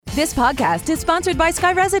This podcast is sponsored by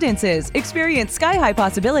Sky Residences. Experience sky-high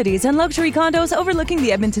possibilities and luxury condos overlooking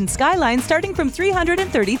the Edmonton skyline starting from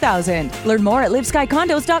 $330,000. Learn more at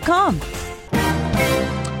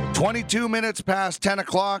liveskycondos.com. 22 minutes past 10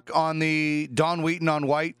 o'clock on the Don Wheaton on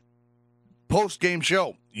Whyte post-game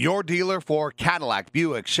show. Your dealer for Cadillac,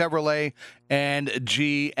 Buick, Chevrolet, and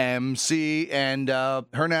GMC. And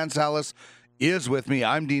Hernan Salas is with me.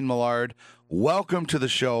 I'm Dean Millard. Welcome to the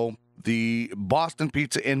show. The Boston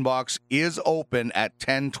Pizza inbox is open at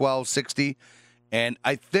 10-12-60. And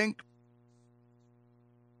I think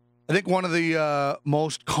one of the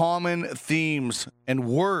most common themes and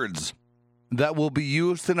words that will be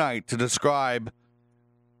used tonight to describe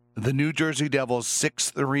the New Jersey Devils'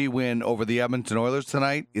 6-3 win over the Edmonton Oilers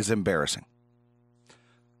tonight is embarrassing.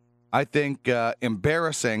 I think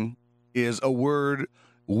embarrassing is a word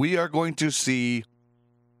we are going to see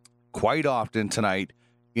quite often tonight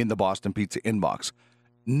in the Boston Pizza inbox.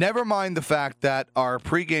 Never mind the fact that our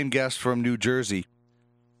pregame guest from New Jersey,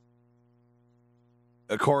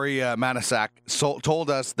 Corey Manasak, told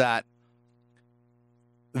us that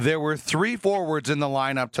there were 3 forwards in the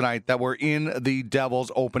lineup tonight that were in the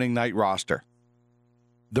Devils' opening night roster.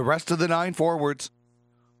 The rest of the 9 forwards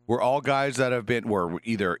were all guys that were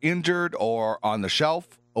either injured or on the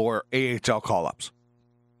shelf or AHL call-ups.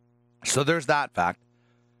 So there's that fact.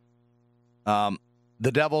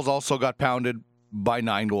 The Devils also got pounded by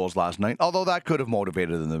 9 goals last night, although that could have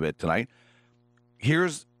motivated them a bit tonight.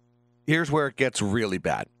 Here's where it gets really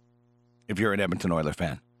bad if you're an Edmonton Oilers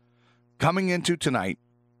fan. Coming into tonight,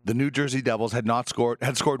 the New Jersey Devils had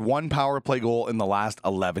scored 1 power play goal in the last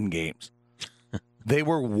 11 games. They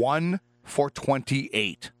were 1 for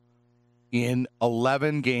 28 in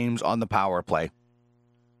 11 games on the power play.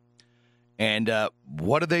 And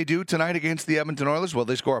what did they do tonight against the Edmonton Oilers? Well,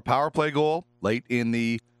 they score a power play goal late in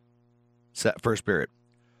the first period.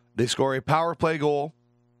 They score a power play goal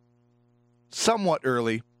somewhat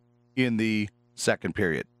early in the second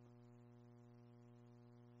period.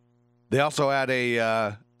 They also had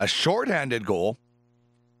a shorthanded goal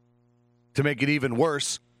to make it even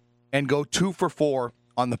worse and go 2 for 4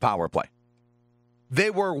 on the power play. They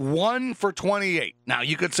were 1 for 28. Now,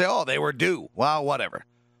 you could say, oh, they were due. Well, whatever.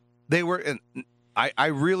 They were, and I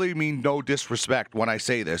really mean no disrespect when I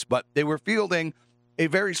say this, but they were fielding a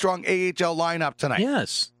very strong AHL lineup tonight.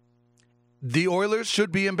 Yes. The Oilers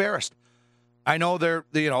should be embarrassed. I know the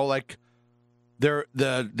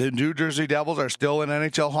New Jersey Devils are still an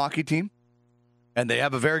NHL hockey team, and they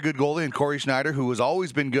have a very good goalie in Corey Schneider, who has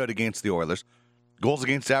always been good against the Oilers. Goals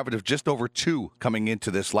against average of just over 2 coming into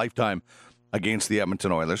this lifetime against the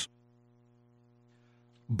Edmonton Oilers.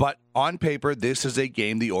 But on paper, this is a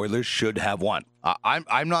game the Oilers should have won.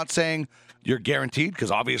 I'm not saying you're guaranteed, because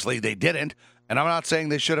obviously they didn't. And I'm not saying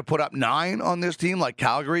they should have put up 9 on this team like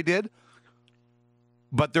Calgary did.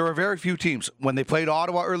 But there were very few teams. When they played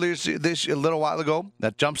Ottawa earlier a little while ago,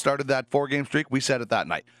 that jump-started that 4-game streak, we said it that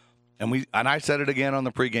night. And I said it again on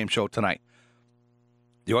the pregame show tonight.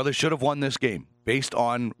 The Oilers should have won this game based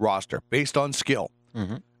on roster, based on skill.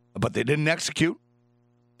 Mm-hmm. But they didn't execute.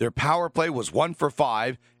 Their power play was 1 for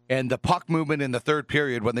 5, and the puck movement in the third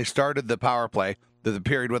period when they started the power play, the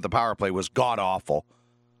period with the power play, was god-awful.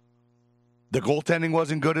 The goaltending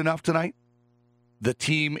wasn't good enough tonight. The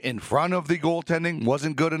team in front of the goaltending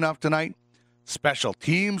wasn't good enough tonight. Special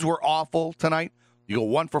teams were awful tonight. You go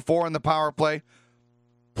 1 for 4 in the power play,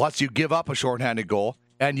 plus you give up a shorthanded goal,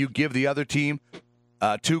 and you give the other team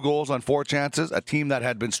 2 goals on 4 chances, a team that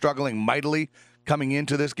had been struggling mightily coming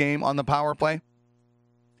into this game on the power play.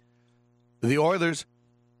 The Oilers,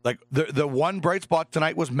 like the one bright spot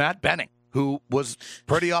tonight was Matt Benning, who was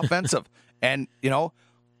pretty offensive. And,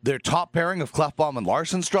 their top pairing of Klefbom and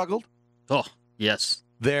Larson struggled. Oh, yes.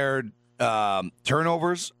 Their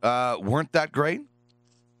turnovers weren't that great.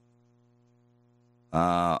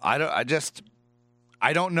 I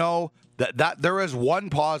don't know that there is one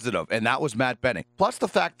positive, and that was Matt Benning. Plus the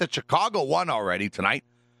fact that Chicago won already tonight.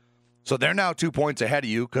 So they're now 2 points ahead of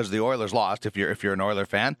you because the Oilers lost if you're an Oiler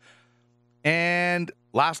fan. And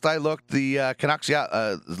last I looked, the Canucks,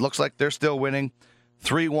 looks like they're still winning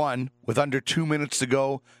 3-1 with under 2 minutes to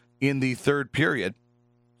go in the third period.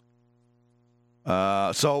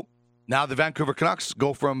 So now the Vancouver Canucks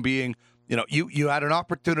go from being, you had an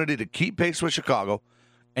opportunity to keep pace with Chicago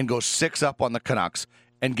and go 6 up on the Canucks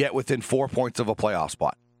and get within 4 points of a playoff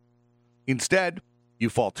spot. Instead, you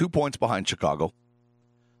fall 2 points behind Chicago.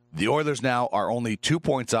 The Oilers now are only 2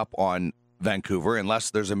 points up on Vancouver, unless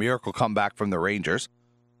there's a miracle comeback from the Rangers.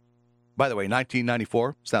 By the way,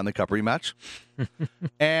 1994 Stanley Cup rematch.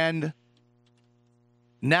 And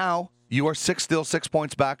now you are still 6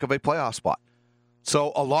 points back of a playoff spot.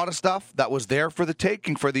 So a lot of stuff that was there for the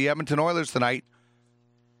taking for the Edmonton Oilers tonight,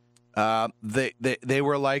 they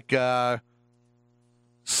were like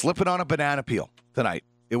slipping on a banana peel tonight.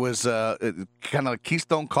 It was kind of like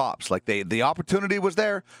Keystone Cops. Like the opportunity was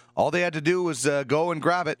there. All they had to do was go and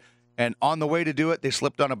grab it. And on the way to do it, they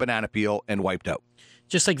slipped on a banana peel and wiped out.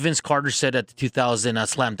 Just like Vince Carter said at the 2000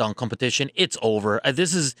 Slam Dunk competition, it's over.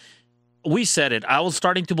 We said it. I was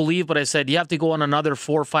starting to believe, but I said you have to go on another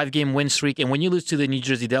 4 or 5 game win streak. And when you lose to the New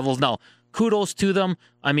Jersey Devils, now, kudos to them.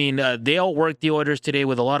 I mean, they outworked the Oilers today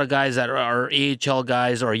with a lot of guys that are AHL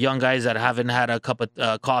guys or young guys that haven't had a cup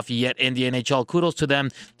of coffee yet in the NHL. Kudos to them.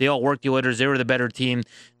 They outworked the Oilers. They were the better team.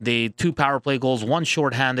 They 2 power play goals, 1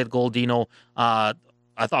 shorthanded goal, Dino.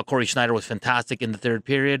 I thought Corey Schneider was fantastic in the third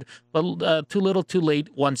period, but too little, too late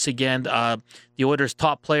once again. The Oilers'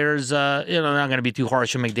 top players, they're not going to be too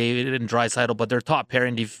harsh on McDavid and Draisaitl, but their top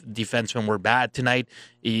pairing defensemen were bad tonight.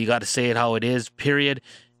 You got to say it how it is, period.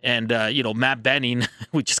 And, Matt Benning,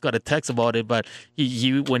 we just got a text about it, but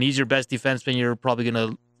when he's your best defenseman, you're probably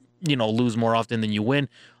going to, lose more often than you win.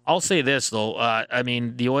 I'll say this, though.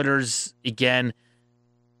 The Oilers, again,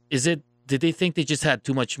 did they think they just had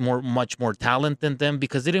much more talent than them?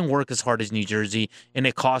 Because they didn't work as hard as New Jersey, and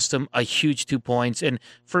it cost them a huge 2 points. And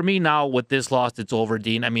for me now, with this loss, it's over,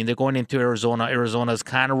 Dean. I mean, they're going into Arizona. Arizona's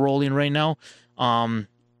kind of rolling right now.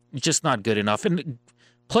 Just not good enough. And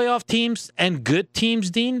playoff teams and good teams,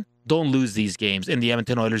 Dean, don't lose these games. And the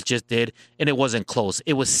Edmonton Oilers just did, and it wasn't close.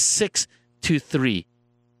 It was 6-3.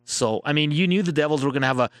 So, you knew the Devils were going to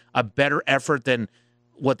have a better effort than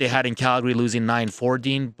what they had in Calgary, losing 9-4,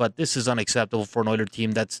 Dean, but this is unacceptable for an Oilers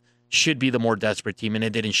team that should be the more desperate team, and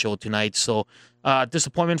it didn't show tonight. So,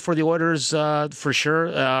 disappointment for the Oilers, for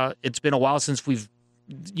sure. It's been a while since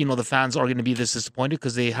the fans are going to be this disappointed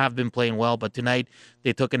because they have been playing well, but tonight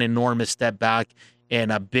they took an enormous step back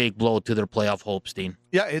and a big blow to their playoff hopes, Dean.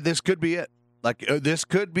 Yeah, this could be it. This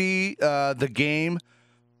could be the game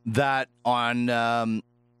that on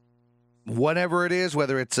whatever it is,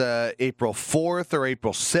 whether it's April 4th or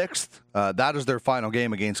April 6th, that is their final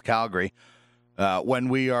game against Calgary. When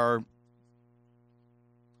we are,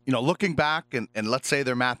 looking back, and let's say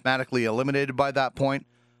they're mathematically eliminated by that point,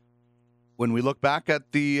 when we look back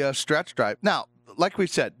at the stretch drive. Now, like we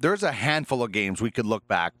said, there's a handful of games we could look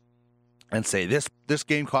back and say, this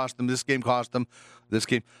game cost them, this game cost them, this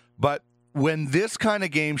game. But when this kind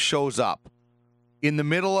of game shows up in the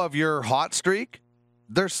middle of your hot streak,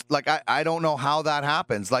 there's I don't know how that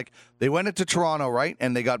happens. They went into Toronto, right,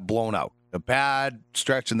 and they got blown out. A bad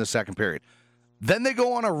stretch in the second period. Then they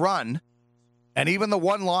go on a run, and even the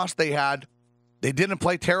one loss they had, they didn't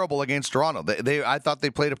play terrible against Toronto. I thought they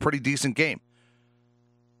played a pretty decent game.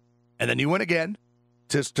 And then you win again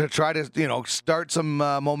to try to start some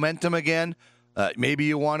momentum again. Maybe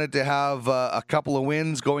you wanted to have a couple of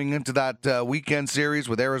wins going into that weekend series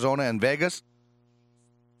with Arizona and Vegas.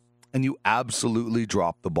 And you absolutely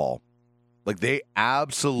dropped the ball. They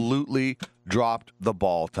absolutely dropped the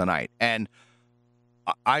ball tonight. And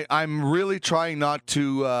I'm really trying not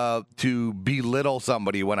to belittle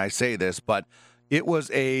somebody when I say this, but it was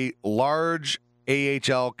a large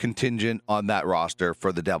AHL contingent on that roster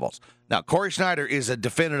for the Devils. Now, Corey Schneider is a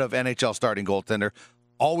definitive NHL starting goaltender.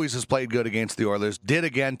 Always has played good against the Oilers. Did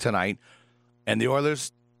again tonight. And the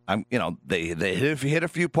Oilers, they hit a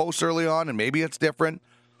few posts early on, and maybe it's different.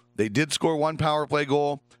 They did score 1 power play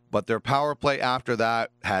goal, but their power play after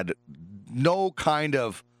that had no kind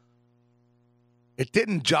of... It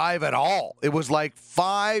didn't jive at all. It was like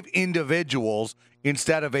 5 individuals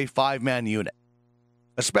instead of a 5-man unit,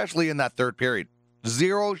 especially in that third period.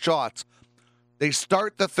 0 shots. They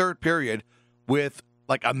start the third period with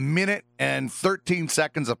a minute and 13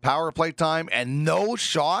 seconds of power play time and no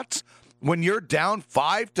shots when you're down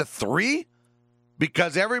 5-3?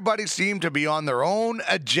 Because everybody seemed to be on their own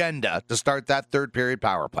agenda to start that third period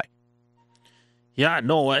power play. Yeah,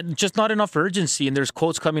 no, just not enough urgency. And there's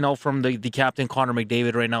quotes coming out from the captain, Connor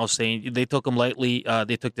McDavid, right now saying they took him lightly.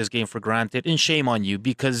 They took this game for granted. And shame on you,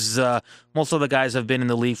 because most of the guys have been in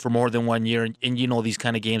the league for more than 1 year. And these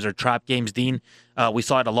kind of games are trap games, Dean. We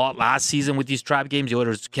saw it a lot last season with these trap games. The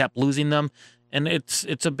Oilers kept losing them. And it's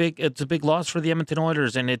a big loss for the Edmonton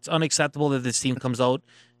Oilers. And it's unacceptable that this team comes out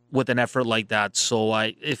with an effort like that.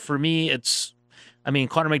 So for me, Connor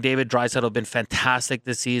McDavid, Draisaitl have been fantastic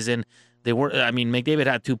this season. McDavid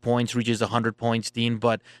had 2 points, reaches 100 points, Dean.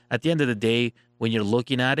 But at the end of the day, when you're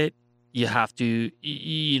looking at it, you're not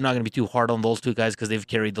going to be too hard on those 2 guys because they've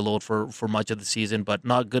carried the load for much of the season. But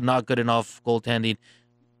not good enough goaltending.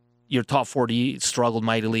 your top 40 struggled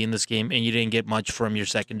mightily in this game, and you didn't get much from your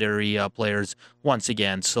secondary players once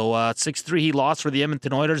again. So 6-3, he lost for the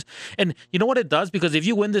Edmonton Oilers. And you know what it does? Because if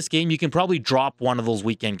you win this game, you can probably drop one of those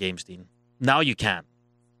weekend games, Dean. Now you can.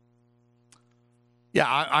 Yeah,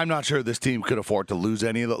 I'm not sure this team could afford to lose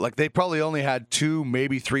any of them. Like, they probably only had 2,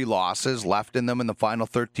 maybe 3 losses left in them in the final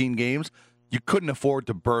 13 games. You couldn't afford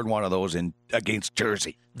to burn one of those in against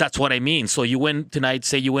Jersey. That's what I mean. So you win tonight,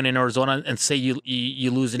 say you win in Arizona, and say you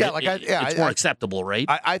lose in it's more acceptable, right?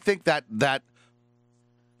 I think that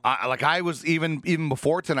I was even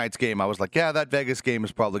before tonight's game, I was like, yeah, that Vegas game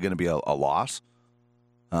is probably going to be a loss.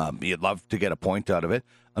 You'd love to get a point out of it.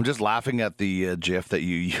 I'm just laughing at the GIF that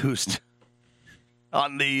you used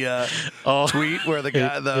on the tweet where the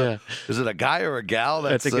guy, is it a guy or a gal?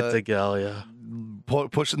 I think it's a gal, yeah.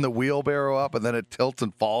 Pushing the wheelbarrow up, and then it tilts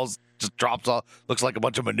and falls, just drops off, looks like a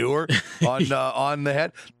bunch of manure on the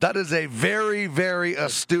head. That is a very, very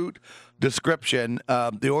astute description.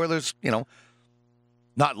 The Oilers,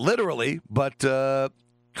 not literally, but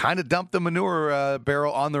kind of dumped the manure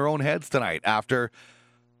barrel on their own heads tonight after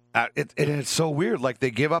it's so weird. Like,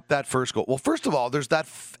 they give up that first goal. Well, first of all, there's that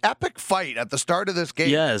epic fight at the start of this game.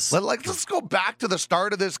 Yes. Let's go back to the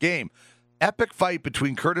start of this game. Epic fight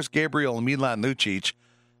between Curtis Gabriel and Millard Lucic,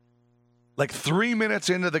 like 3 minutes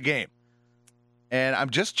into the game. And I'm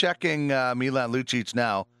just checking Millard Lucic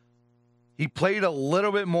now. He played a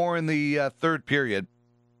little bit more in the third period.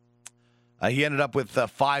 He ended up with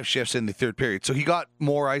 5 shifts in the third period. So he got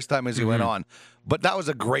more ice time as he went on. But that was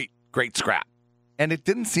a great, great scrap. And it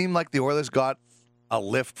didn't seem like the Oilers got a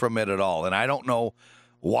lift from it at all. And I don't know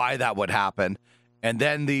why that would happen. And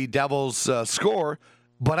then the Devils score.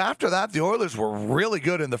 But after that, the Oilers were really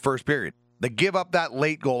good in the first period. They give up that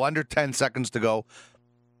late goal, under 10 seconds to go,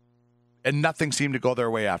 and nothing seemed to go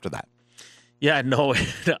their way after that. Yeah, no,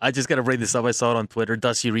 I just got to bring this up. I saw it on Twitter.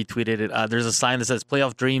 Dusty retweeted it. There's a sign that says,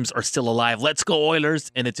 "Playoff dreams are still alive. Let's go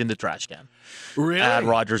Oilers," and it's in the trash can. Really? At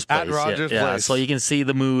Rogers Place. At Rogers Place. Yeah, so you can see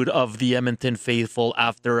the mood of the Edmonton faithful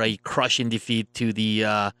after a crushing defeat to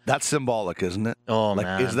the... That's symbolic, isn't it? Oh,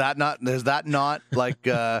 man. Is that not like...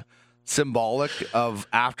 symbolic of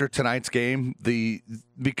after tonight's game,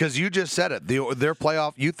 because you just said it, their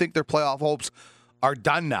playoff, you think their playoff hopes are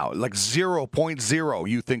done now, like 0.0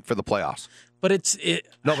 you think for the playoffs. But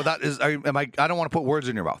but that is, I don't want to put words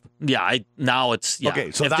in your mouth. Yeah,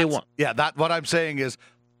 Okay, so what I'm saying is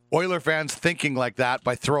Oiler fans thinking like that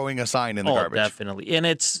by throwing a sign in the garbage. Definitely. And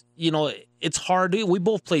it's hard. We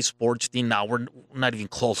both play sports, Dean. Now we're not even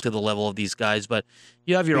close to the level of these guys, but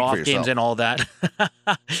you have your off games and all that.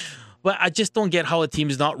 But I just don't get how a team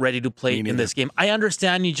is not ready to play in this game. I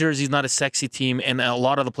understand New Jersey's not a sexy team, and a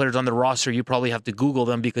lot of the players on the roster, you probably have to Google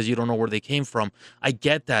them because you don't know where they came from. I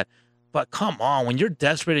get that. But come on, when you're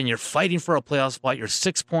desperate and you're fighting for a playoff spot, you're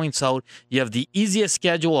 6 points out, you have the easiest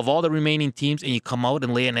schedule of all the remaining teams, and you come out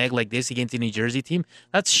and lay an egg like this against the New Jersey team,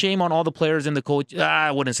 that's shame on all the players and the coach.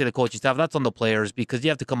 I wouldn't say the coaching staff. That's on the players because you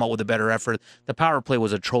have to come out with a better effort. The power play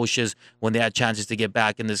was atrocious when they had chances to get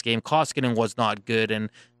back in this game. Koskinen was not good. And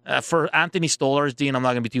for Anthony Stolarz, Dean, I'm not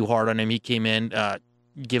going to be too hard on him. He came in,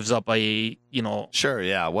 gives up sure,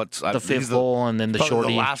 yeah. The fifth goal and then the shorty.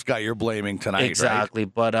 The last guy you're blaming tonight, exactly.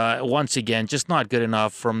 Right? But once again, just not good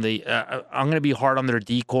enough from the. I'm going to be hard on their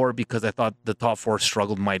decor because I thought the top 4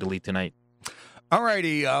 struggled mightily tonight. All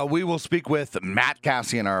righty, we will speak with Matt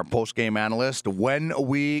Cassian, our post-game analyst. When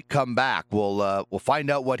we come back, we'll find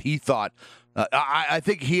out what he thought. I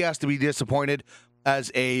think he has to be disappointed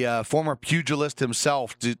as a former pugilist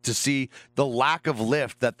himself to see the lack of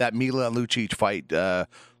lift that Millard Lucic fight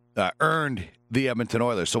earned the Edmonton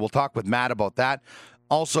Oilers. So we'll talk with Matt about that.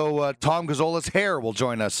 Also, Tom Gazzola's hair will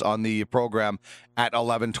join us on the program at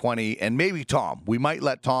 11:20, and maybe Tom. We might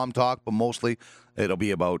let Tom talk, but mostly it'll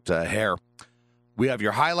be about hair. We have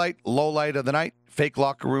your highlight, low light of the night, fake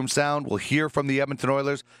locker room sound. We'll hear from the Edmonton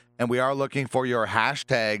Oilers, and we are looking for your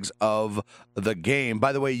hashtags of the game.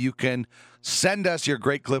 By the way, you can send us your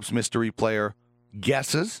Great Clips Mystery Player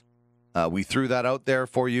guesses. We threw that out there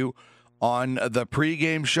for you on the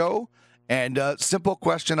pregame show. And simple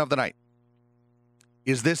question of the night.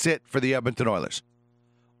 Is this it for the Edmonton Oilers?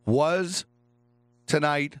 Was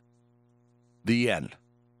tonight the end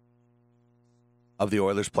of the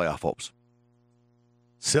Oilers' playoff hopes?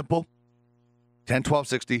 Simple.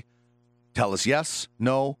 10-12-60. Tell us yes,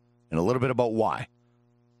 no, and a little bit about why.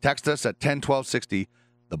 Text us at 10-12-60.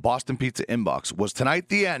 The Boston Pizza inbox. Was tonight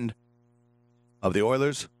the end of the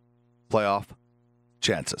Oilers' playoff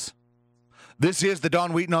chances? This is the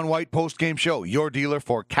Don Wheaton on Whyte post-game show, your dealer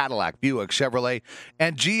for Cadillac, Buick, Chevrolet,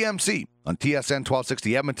 and GMC on TSN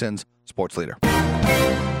 1260, Edmonton's sports leader.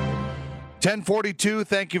 10:42.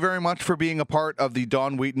 Thank you very much for being a part of the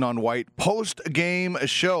Don Wheaton on Whyte post-game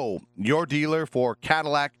show. Your dealer for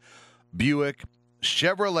Cadillac, Buick,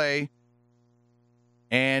 Chevrolet,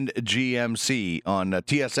 and GMC on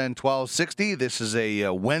TSN 1260. This is a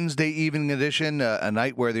Wednesday evening edition, a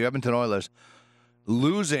night where the Edmonton Oilers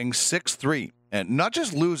losing 6-3. And not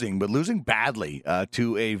just losing, but losing badly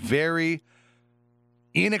to a very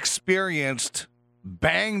inexperienced,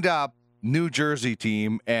 banged-up New Jersey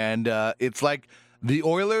team, and it's like the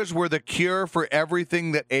Oilers were the cure for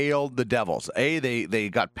everything that ailed the Devils. They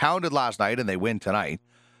got pounded last night, and they win tonight.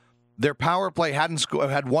 Their power play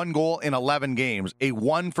had one goal in 11 games, a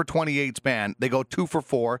 1-for-28 span. They go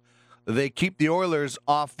 2-for-4. They keep the Oilers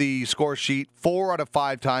off the score sheet 4 out of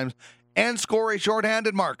 5 times and score a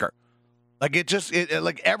shorthanded marker. Like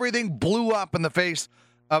like everything blew up in the face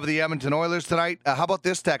of the Edmonton Oilers tonight. How about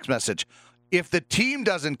this text message? If the team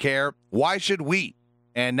doesn't care, why should we?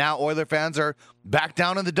 And now Oiler fans are back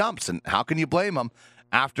down in the dumps. And how can you blame them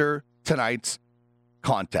after tonight's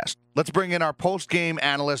contest? Let's bring in our post-game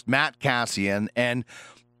analyst, Matt Cassian. And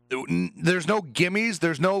there's no gimmies,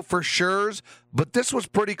 there's no for sures, but this was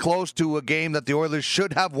pretty close to a game that the Oilers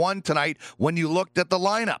should have won tonight when you looked at the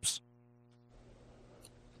lineups.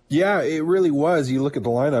 Yeah, it really was. You look at the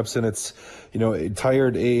lineups, and it's, a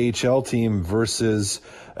tired AHL team versus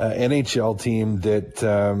NHL team that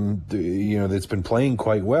that's been playing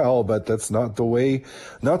quite well, but that's not the way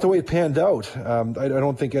it panned out. I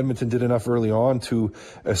don't think Edmonton did enough early on to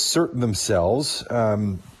assert themselves.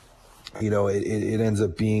 It ends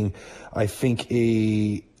up being, I think,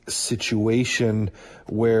 a situation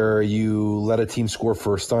where you let a team score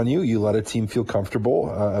first on you let a team feel comfortable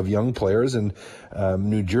of young players, and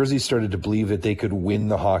New Jersey started to believe that they could win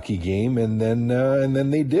the hockey game, and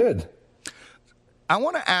then they did. I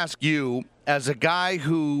want to ask you, as a guy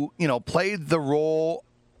who played the role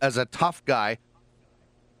as a tough guy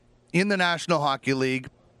in the National Hockey League,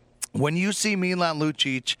 when you see Milan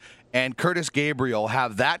Lucic and Curtis Gabriel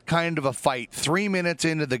have that kind of a fight 3 minutes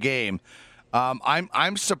into the game,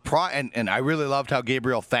 I'm surprised, and I really loved how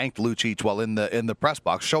Gabriel thanked Lucic while in the press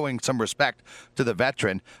box, showing some respect to the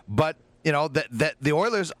veteran. But that the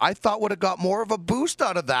Oilers, I thought, would have got more of a boost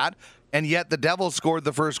out of that, and yet the Devils scored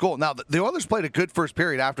the first goal. Now the Oilers played a good first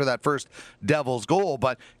period after that first Devils goal,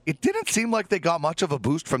 but it didn't seem like they got much of a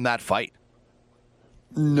boost from that fight.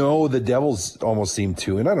 No, the Devils almost seemed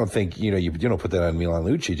to, and I don't think you don't put that on Milan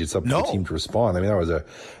Lucic. It's up to the team to respond. I mean,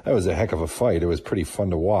 that was a heck of a fight. It was pretty fun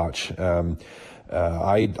to watch.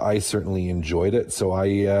 I certainly enjoyed it. So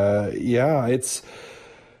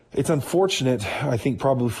it's unfortunate, I think,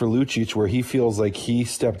 probably for Lucic, where he feels like he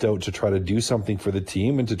stepped out to try to do something for the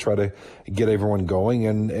team and to try to get everyone going,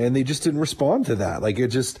 and they just didn't respond to that. Like, it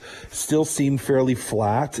just still seemed fairly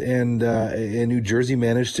flat, and New Jersey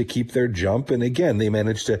managed to keep their jump, and again, they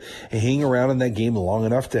managed to hang around in that game long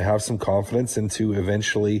enough to have some confidence and to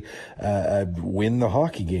eventually win the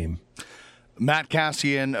hockey game. Matt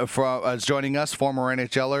Cassian is joining us, former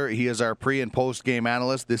NHLer. He is our pre- and post-game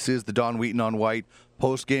analyst. This is the Don Wheaton on Whyte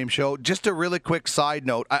post-game show. Just a really quick side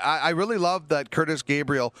note. I really love that Curtis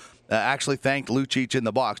Gabriel actually thanked Lucic in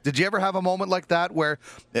the box. Did you ever have a moment like that where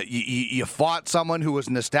you fought someone who was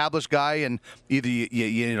an established guy, and either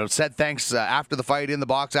you said thanks after the fight in the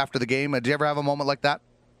box after the game? Did you ever have a moment like that?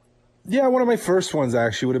 Yeah, one of my first ones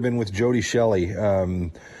actually would have been with Jody Shelley.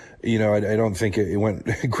 I don't think it went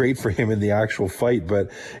great for him in the actual fight,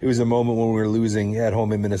 but it was a moment when we were losing at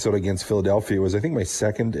home in Minnesota against Philadelphia. It was, I think, my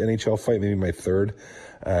second NHL fight, maybe my third.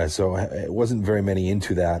 So it wasn't very many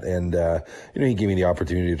into that. And, he gave me the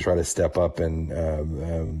opportunity to try to step up and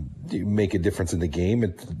make a difference in the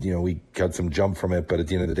game. We got some jump from it, but at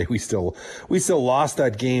the end of the day, we still lost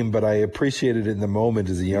that game. But I appreciated it in the moment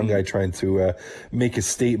as a young guy trying to make a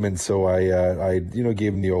statement. So I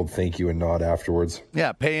gave him the old thank you and nod afterwards.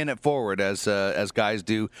 Yeah, paying it forward as guys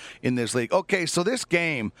do in this league. Okay, so this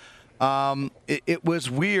game, it was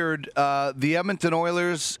weird. The Edmonton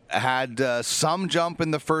Oilers had some jump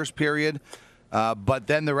in the first period, but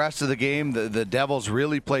then the rest of the game, the Devils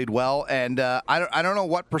really played well. And I don't know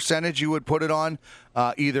what percentage you would put it on,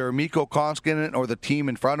 either Mikko Koskinen or the team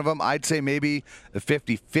in front of him. I'd say maybe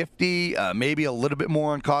 50-50, maybe a little bit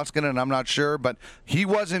more on Koskinen. I'm not sure, but he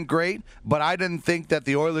wasn't great. But I didn't think that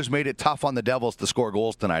the Oilers made it tough on the Devils to score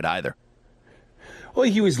goals tonight either. Well,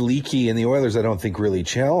 he was leaky, and the Oilers, I don't think, really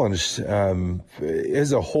challenged.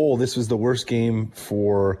 As a whole, this was the worst game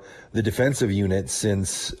for the defensive unit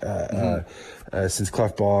since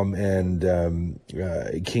Clefbaum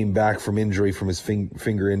and came back from injury, from his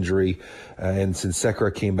finger injury, and since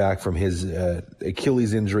Sekera came back from his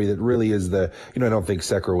Achilles injury. That really is I don't think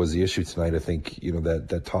Sekera was the issue tonight. I think,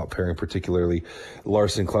 that top pairing, particularly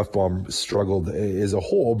Larson, Clefbaum, struggled as a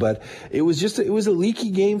whole, but it was a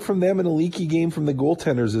leaky game from them and a leaky game from the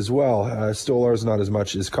goaltenders as well. Stolar's not as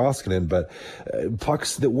much as Koskinen, but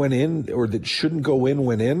pucks that went in or that shouldn't go in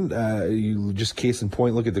went in. You just case in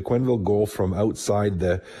point, look at the Quenneville goal from outside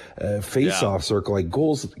the face-off circle. Like,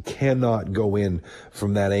 goals cannot go in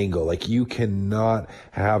from that angle. Like, you cannot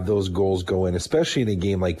have those goals go in, especially in a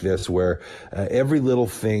game like this where every little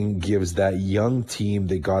thing gives that young team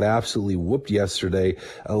that got absolutely whooped yesterday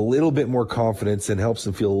a little bit more confidence and helps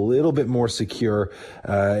them feel a little bit more secure.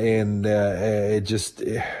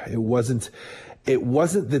 It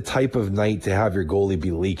wasn't the type of night to have your goalie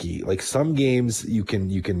be leaky. Like, some games you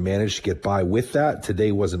can manage to get by with that.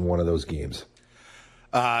 Today wasn't one of those games.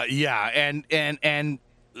 And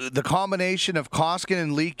the combination of Koskinen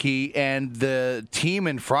and Leakey and the team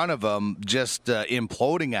in front of them just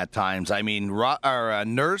imploding at times. I mean,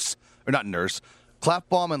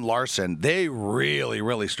 Clefbaum and Larson, they really,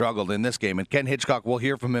 really struggled in this game. And Ken Hitchcock, we'll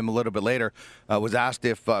hear from him a little bit later, was asked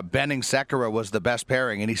if Benning Sekera was the best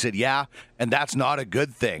pairing. And he said, yeah, and that's not a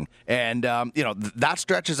good thing. And, that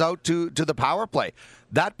stretches out to the power play.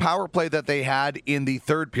 That power play that they had in the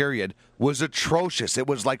third period was atrocious. It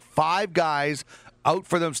was like 5 guys out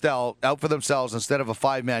for themselves instead of a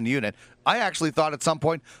 5-man unit. I actually thought at some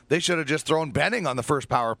point they should have just thrown Benning on the first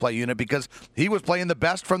power play unit because he was playing the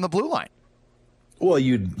best from the blue line. Well,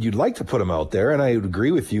 you'd like to put him out there, and I would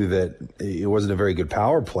agree with you that it wasn't a very good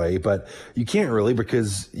power play, but you can't really,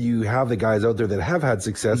 because you have the guys out there that have had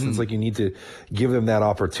success. Mm-hmm. It's like you need to give them that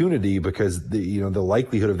opportunity, because the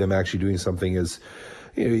likelihood of them actually doing something is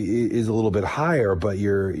a little bit higher, but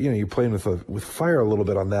you're playing with fire a little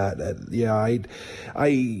bit on that.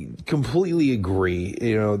 I completely agree.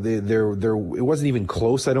 There it wasn't even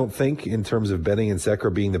close, I don't think, in terms of Benning and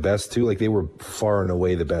Sekera being the best two. Like, they were far and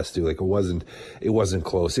away the best two. Like, it wasn't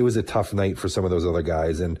close. It was a tough night for some of those other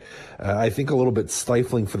guys, and I think a little bit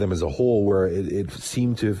stifling for them as a whole, where it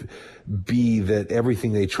seemed to be that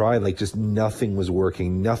everything they tried, like, just nothing was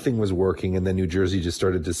working, and then New Jersey just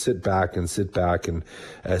started to sit back and sit back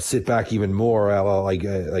even more, like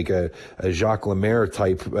a Jacques Lemaire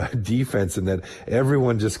type defense, and then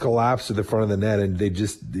everyone just collapsed to the front of the net, and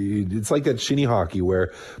it's like that shinny hockey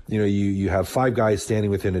where you have 5 guys standing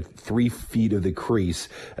within 3 feet of the crease,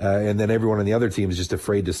 and then everyone on the other team is just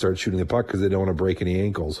afraid to start shooting the puck because they don't want to break any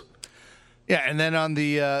ankles. Yeah, and then on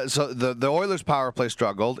the Oilers power play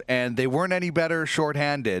struggled, and they weren't any better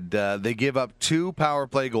shorthanded. They give up 2 power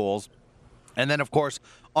play goals, and then, of course,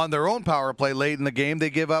 on their own power play late in the game, they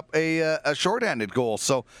give up a shorthanded goal.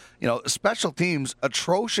 So, special teams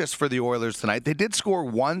atrocious for the Oilers tonight. They did score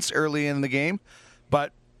once early in the game,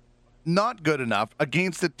 but not good enough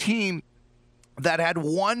against a team that had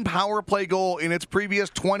 1 power play goal in its previous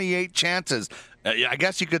 28 chances. I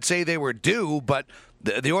guess you could say they were due, but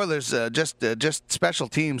the Oilers, just special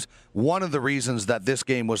teams, one of the reasons that this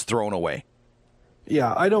game was thrown away.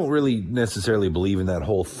 Yeah, I don't really necessarily believe in that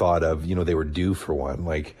whole thought of, they were due for one.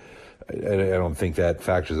 Like, I don't think that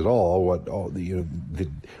factors at all.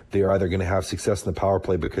 They're either going to have success in the power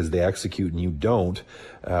play because they execute and you don't,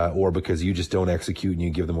 or because you just don't execute and you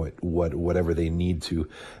give them whatever they need to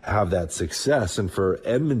have that success. And for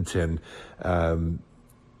Edmonton,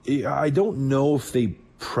 I don't know if they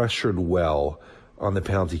pressured well on the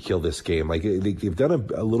penalty kill this game. Like, they've done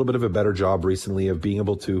a little bit of a better job recently of being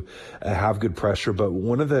able to have good pressure. But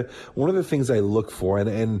one of the things I look for,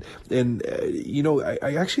 and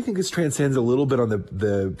I actually think this transcends a little bit on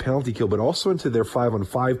the penalty kill, but also into their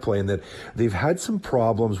 5-on-5 play, and that they've had some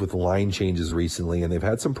problems with line changes recently, and they've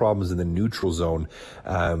had some problems in the neutral zone,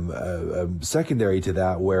 secondary to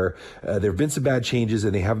that, where there have been some bad changes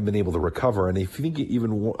and they haven't been able to recover. And if you think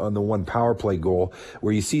even on the 1 power play goal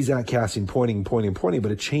where you see Zach Kassian pointing,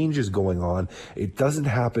 but a change is going on. It doesn't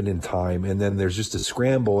happen in time, and then there's just a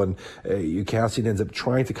scramble, and Kassian ends up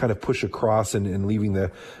trying to kind of push across and leaving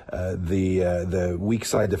the weak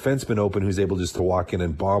side defenseman open, who's able just to walk in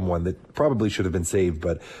and bomb one that probably should have been saved,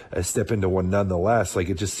 but step into one nonetheless. Like,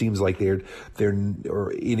 it just seems like they're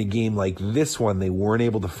or in a game like this one, they weren't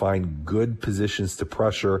able to find good positions to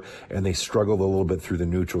pressure, and they struggled a little bit through the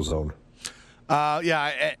neutral zone.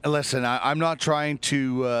 Listen, I'm not trying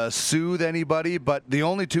to soothe anybody, but the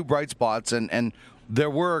only 2 bright spots, and there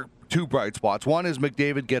were two bright spots. One is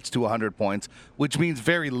McDavid gets to 100 points, which means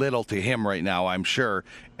very little to him right now, I'm sure.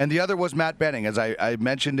 And the other was Matt Benning. As I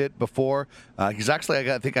mentioned it before, he's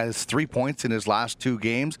actually, I think, has 3 points in his last 2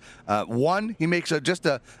 games. One, he makes just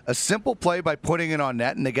a simple play by putting it on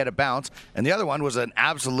net, and they get a bounce. And the other one was an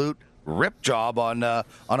absolute rip job on a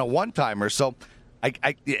one-timer. So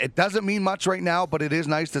it doesn't mean much right now, but it is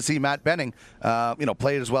nice to see Matt Benning,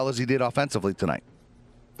 play as well as he did offensively tonight.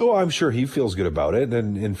 Oh, I'm sure he feels good about it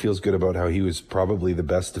and feels good about how he was probably the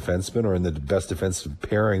best defenseman or in the best defensive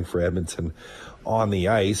pairing for Edmonton on the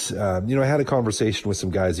ice. I had a conversation with some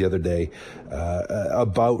guys the other day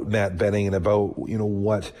about Matt Benning and about,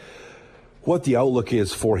 what the outlook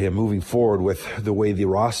is for him moving forward with the way the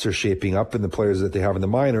roster's shaping up and the players that they have in the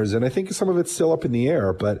minors. And I think some of it's still up in the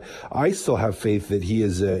air, but I still have faith that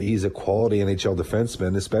he's a quality NHL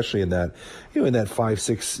defenseman, especially in that, in that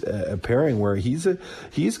 5-6 pairing where he's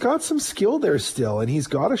got some skill there still, and he's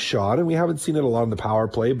got a shot, and we haven't seen it a lot in the power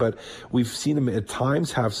play, but we've seen him at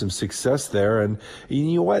times have some success there. And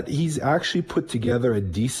you know what? He's actually put together a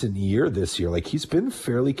decent year this year. Like, he's been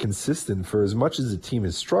fairly consistent for as much as the team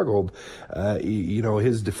has struggled.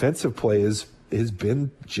 His defensive play has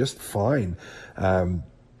been just fine.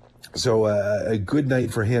 So a good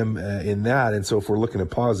night for him in that. And so if we're looking at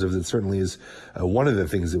positives, it certainly is one of the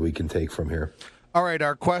things that we can take from here. All right,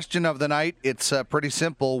 our question of the night, it's pretty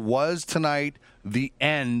simple. Was tonight the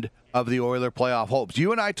end of the Oilers playoff hopes?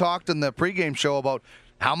 You and I talked in the pregame show about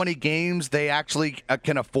how many games they actually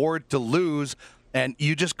can afford to lose, and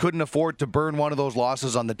you just couldn't afford to burn one of those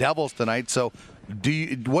losses on the Devils tonight. So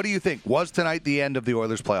what do you think? Was tonight the end of the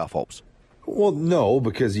Oilers' playoff hopes? Well, no,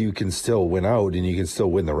 because you can still win out and you can still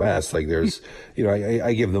win the rest. Like, there's,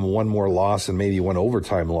 I give them one more loss and maybe one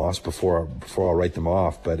overtime loss before I'll write them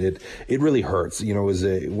off. But it really hurts. It was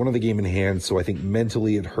one of the game in hand, so I think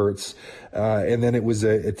mentally it hurts. And then it was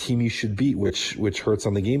a team you should beat, which hurts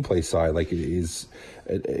on the gameplay side. Like, it is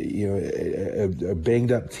a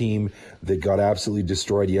banged up team that got absolutely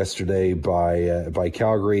destroyed yesterday by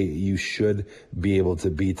Calgary. You should be able to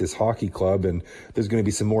beat this hockey club, and there's going to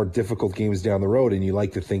be some more difficult games down the road, and you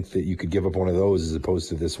like to think that you could give up one of those as opposed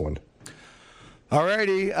to this one. All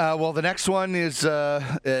righty. Well, the next one is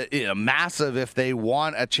massive if they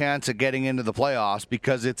want a chance at getting into the playoffs,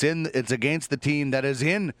 because it's against the team that is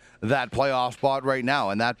in that playoff spot right now,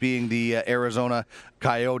 and that being the Arizona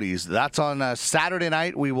Coyotes. That's on Saturday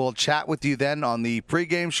night. We will chat with you then on the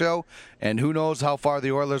pregame show, and who knows how far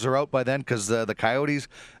the Oilers are out by then, because the Coyotes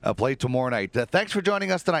play tomorrow night. Thanks for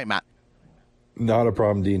joining us tonight, Matt. Not a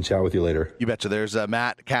problem, Dean. Chat with you later. You betcha. There's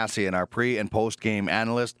Matt Cassian, our pre- and post-game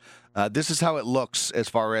analyst. This is how it looks as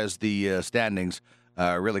far as the standings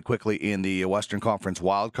really quickly in the Western Conference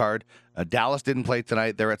wildcard. Dallas didn't play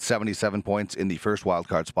tonight. They're at 77 points in the first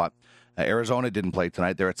wildcard spot. Arizona didn't play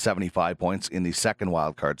tonight. They're at 75 points in the second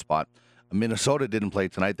wildcard spot. Minnesota didn't play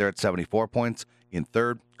tonight. They're at 74 points in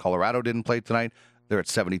third. Colorado didn't play tonight. They're at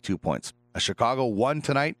 72 points. Chicago won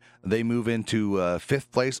tonight. They move into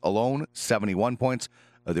fifth place alone, 71 points.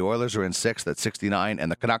 The Oilers are in sixth at 69, and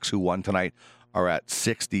the Canucks, who won tonight, are at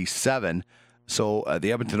 67. So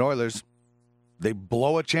the Edmonton Oilers, they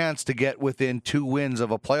blow a chance to get within 2 wins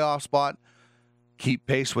of a playoff spot, keep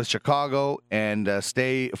pace with Chicago, and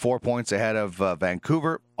stay 4 points ahead of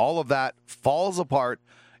Vancouver. All of that falls apart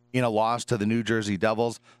in a loss to the New Jersey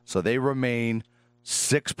Devils. So they remain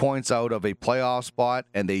 6 points out of a playoff spot,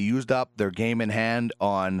 and they used up their game in hand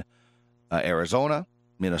on Arizona,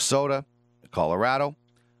 Minnesota, Colorado.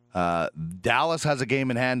 Dallas has a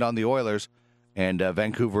game in hand on the Oilers, and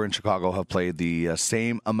Vancouver and Chicago have played the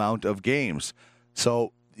same amount of games.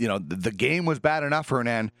 So, the game was bad enough,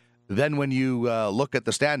 Hernan. Then when you look at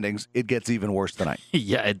the standings, it gets even worse tonight.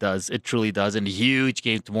 Yeah, it does. It truly does. And a huge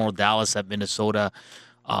game tomorrow, Dallas at Minnesota.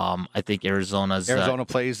 I think Arizona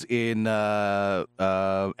plays in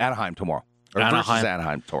Anaheim tomorrow. Versus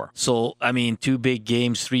Anaheim tomorrow. So, 2 big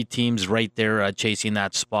games, 3 teams right there chasing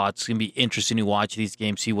that spot. It's going to be interesting to watch these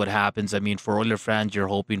games, see what happens. For Oilers fans, you're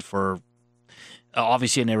hoping for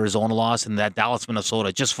obviously an Arizona loss and that Dallas,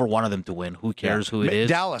 Minnesota, just for one of them to win. Who cares who it is?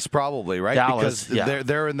 Dallas probably, right? Dallas, because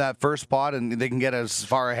they're in that first spot and they can get as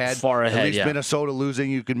far ahead. At least Minnesota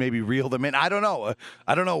losing, you can maybe reel them in. I don't know.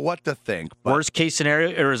 I don't know what to think. Worst case scenario,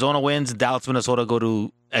 Arizona wins, Dallas, Minnesota go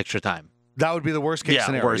to extra time. That would be the worst case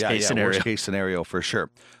scenario. Worst case scenario for sure.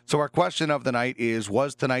 So our question of the night is,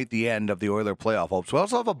 was tonight the end of the Oilers playoff hopes? We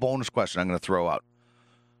also have a bonus question I'm going to throw out.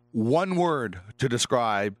 One word to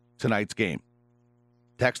describe tonight's game.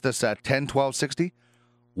 Text us at 10-12-60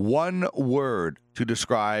 one word to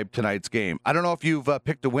describe tonight's game. I don't know if you've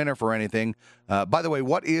picked a winner for anything. By the way,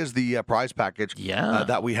 what is the prize package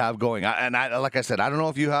that we have going? Like I said, I don't know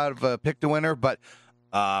if you have picked a winner, but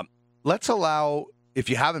let's allow, if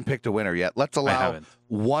you haven't picked a winner yet, let's allow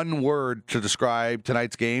one word to describe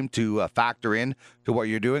tonight's game to factor in to what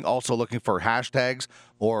you're doing. Also looking for hashtags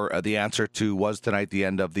or the answer to was tonight the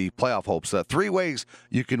end of the playoff hopes. 3 ways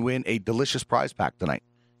you can win a delicious prize pack tonight.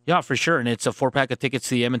 Yeah, for sure. And it's a 4-pack of tickets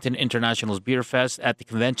to the Edmonton Internationals Beer Fest at the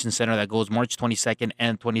Convention Center that goes March 22nd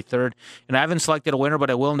and 23rd. And I haven't selected a winner, but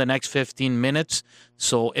I will in the next 15 minutes.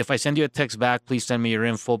 So if I send you a text back, please send me your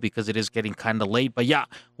info because it is getting kind of late. But yeah,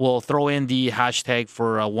 we'll throw in the hashtag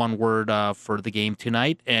for one word for the game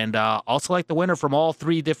tonight. And I'll select the winner from all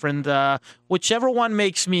 3 different, whichever one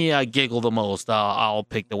makes me giggle the most. I'll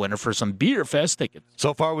pick the winner for some Beer Fest tickets.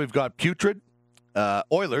 So far, we've got Putrid,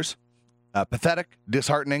 Oilers, pathetic,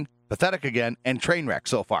 disheartening, pathetic again, and train wreck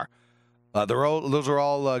so far. Those are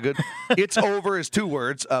all good. It's over is 2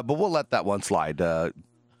 words, but we'll let that one slide.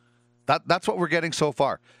 That's what we're getting so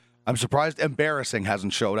far. I'm surprised embarrassing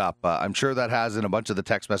hasn't showed up. I'm sure that has in a bunch of the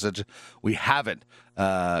text messages we haven't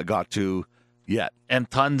got to yet. And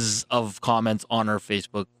tons of comments on our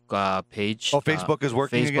Facebook page. Oh, Facebook is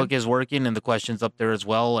working Facebook again? is working, and the questions up there as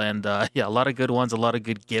well. And yeah, a lot of good ones, a lot of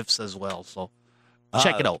good gifts as well. So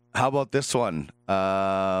check it out. How about this one?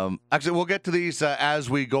 Actually, we'll get to these as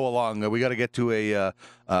we go along. We got to get to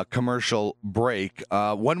a commercial break.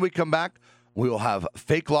 When we come back, we will have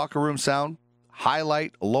fake locker room sound,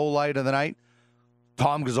 highlight, low light of the night.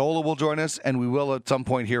 Tom Gazzola will join us, and we will at some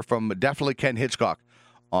point hear from definitely Ken Hitchcock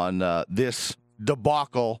on this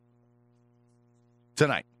debacle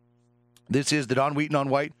tonight. This is the Don Wheaton on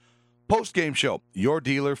Whyte post-game show, your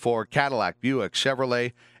dealer for Cadillac, Buick,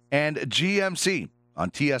 Chevrolet, and GMC. On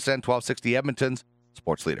TSN 1260 Edmonton's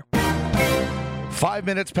Sports Leader. 5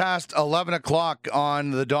 minutes past 11 o'clock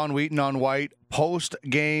on the Don Wheaton on Whyte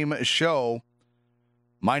post-game show.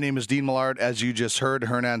 My name is Dean Millard. As you just heard,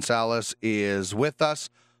 Hernan Salas is with us.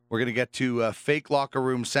 We're going to get to fake locker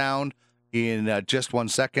room sound in just 1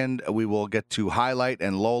 second. We will get to highlight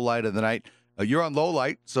and low light of the night. You're on low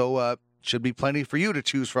light, so should be plenty for you to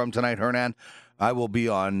choose from tonight, Hernan. I will be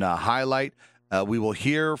on highlight. We will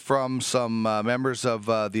hear from some members of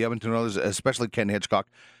the Edmonton Oilers, especially Ken Hitchcock,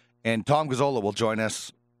 and Tom Gazzola will join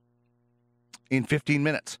us in 15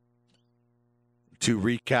 minutes to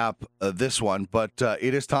recap this one. But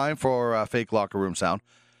it is time for fake locker room sound.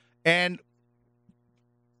 And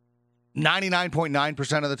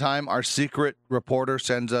 99.9% of the time, our secret reporter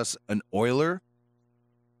sends us an Oiler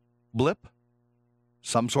blip,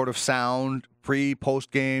 some sort of sound, pre,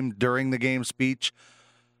 post-game, during the game speech.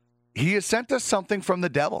 He has sent us something from the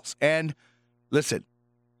Devils. And listen,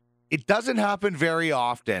 it doesn't happen very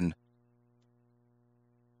often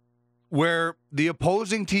where the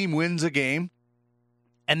opposing team wins a game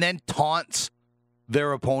and then taunts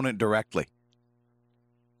their opponent directly.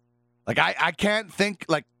 Like, I can't think,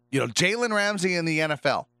 like, Jalen Ramsey in the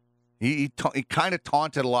NFL. He kind of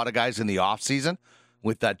taunted a lot of guys in the offseason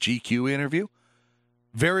with that GQ interview.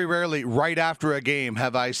 Very rarely, right after a game,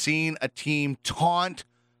 have I seen a team taunt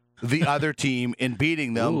the other team in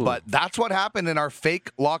beating them. Ooh. But that's what happened in our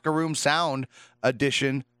fake locker room sound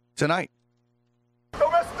edition tonight.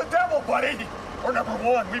 Don't mess with the Devil, buddy. We're number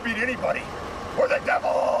 1. We beat anybody. We're the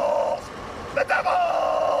Devils. The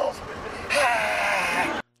Devils.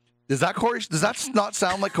 Does that not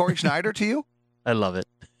sound like Corey Schneider to you? I love it.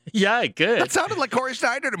 Yeah, good. That sounded like Corey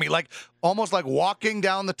Schneider to me, like almost like walking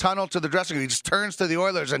down the tunnel to the dressing room. He just turns to the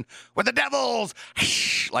Oilers and we're the Devils.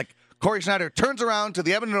 Like Corey Schneider turns around to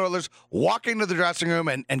the Edmonton Oilers, walking to the dressing room,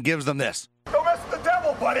 and gives them this. Don't mess with the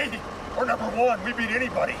Devil, buddy. We're number 1. We beat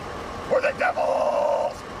anybody. We're the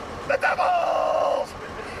Devils. The Devils.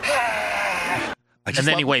 And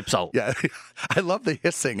then he wipes out. Yeah, I love the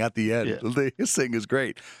hissing at the end. Yeah. The hissing is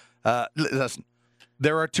great. Listen,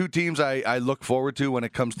 there are 2 teams I look forward to when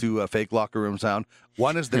it comes to fake locker room sound.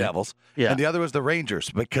 One is the Devils, and the other is the Rangers,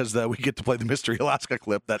 because we get to play the Mystery Alaska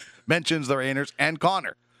clip that mentions the Rangers and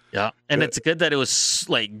Connor. Yeah, and it's good that it was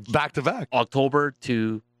like back to back, October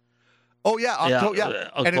to. Oh yeah,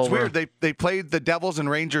 October. And it's weird. They played the Devils and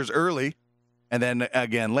Rangers early, and then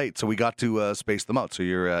again late, so we got to space them out. So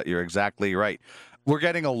you're exactly right. We're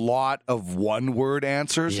getting a lot of one-word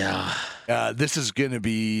answers. Yeah, this is going to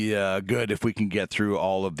be good if we can get through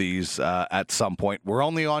all of these at some point. We're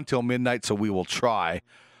only on till midnight, so we will try.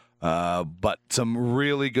 But some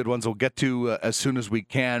really good ones we'll get to as soon as we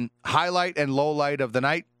can. Highlight and low light of the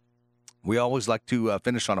night. We always like to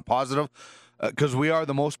finish on a positive because we are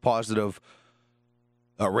the most positive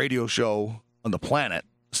radio show on the planet.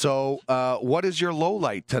 So, what is your low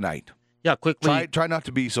light tonight? Yeah, quickly. Try not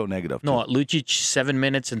to be so negative. No, Lucic, 7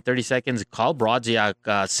 minutes and 30 seconds. Kyle Brodziak,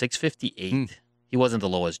 6:58. He wasn't the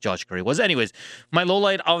lowest. Josh Curry was. Anyways, my low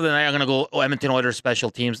light of the night, I'm going to go Edmonton Oilers special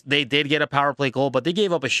teams. They did get a power play goal, but they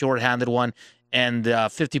gave up a shorthanded one, and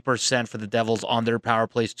 50% for the Devils on their power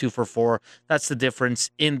plays, 2 for 4. That's the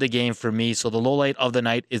difference in the game for me. So the low light of the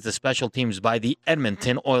night is the special teams by the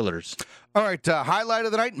Edmonton Oilers. All right, highlight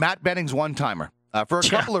of the night, Matt Benning's one-timer. For a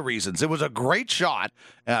couple of reasons. It was a great shot.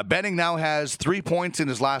 Benning now has 3 points in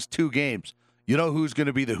his last 2 games. You know who's going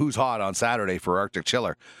to be the who's hot on Saturday for Arctic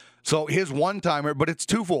Chiller. So his one-timer, but it's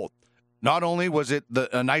twofold. Not only was it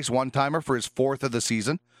a nice one-timer for his 4th of the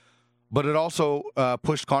season, but it also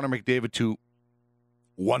pushed Connor McDavid to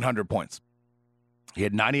 100 points. He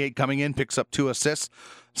had 98 coming in, picks up 2 assists.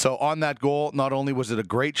 So on that goal, not only was it a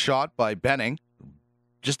great shot by Benning,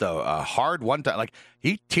 just a hard one-time. Like,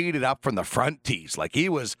 he teed it up from the front tees. Like, he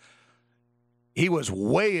was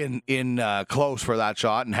way in close for that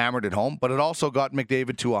shot and hammered it home. But it also got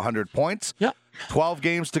McDavid to 100 points. Yeah. 12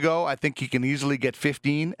 games to go. I think he can easily get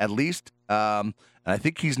 15 at least. And I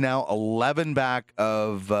think he's now 11 back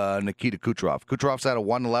of Nikita Kucherov. Kucherov's at a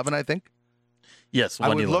 111, I think. Yes, I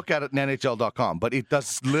would look at it in NHL.com, but it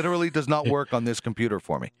literally does not work on this computer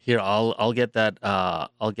for me. Here, I'll get that.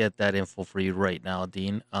 I'll get that info for you right now,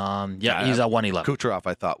 Dean. He's at 111. Kucherov,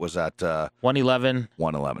 I thought, was at 111.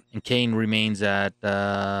 111, and Kane remains at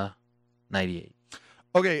 98.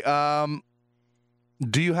 Okay.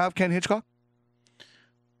 Do you have Ken Hitchcock?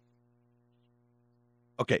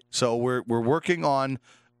 Okay, so we're working on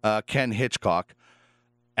Ken Hitchcock.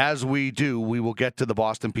 As we do, we will get to the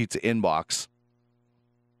Boston Pizza inbox.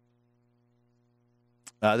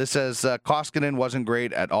 This says Koskinen wasn't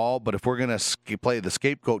great at all, but if we're going to play the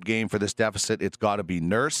scapegoat game for this deficit, it's got to be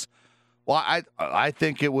Nurse. Well, I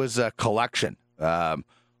think it was a collection.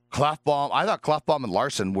 Klefbom, I thought Klefbom and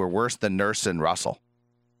Larson were worse than Nurse and Russell.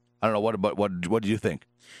 I don't know, what do you think?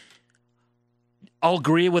 I'll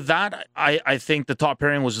agree with that. I think the top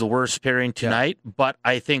pairing was the worst pairing tonight, but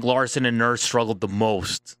I think Larson and Nurse struggled the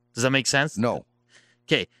most. Does that make sense? No.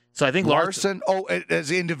 Okay. So I think Larson. Oh,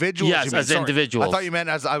 as individuals. Yes, as individuals. I thought you meant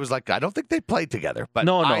as. I was like, I don't think they played together. But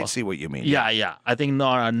no. I see what you mean. Yeah. I think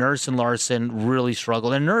Nurse and Larson really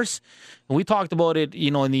struggled. And Nurse, we talked about it,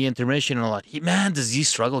 in the intermission and a lot. Does he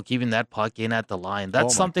struggle keeping that puck in at the line?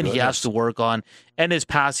 That's something he has to work on. And his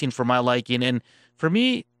passing for my liking. And for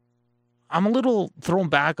me, I'm a little thrown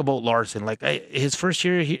back about Larson. Like, his first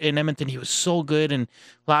year in Edmonton, he was so good. And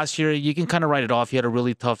last year, you can kind of write it off. He had a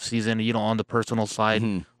really tough season, on the personal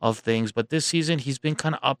side of things. But this season, he's been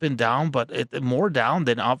kind of up and down, but more down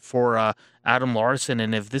than up for Adam Larson.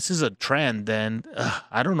 And if this is a trend, then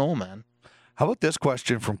I don't know, man. How about this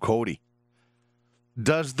question from Cody?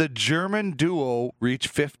 Does the German duo reach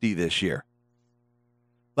 50 this year?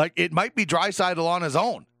 Like, it might be Draisaitl on his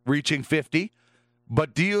own reaching 50,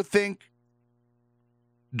 but do you think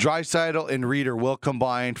Draisaitl and Reeder will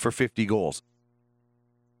combine for 50 goals?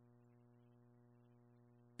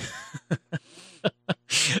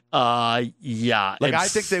 Yeah. I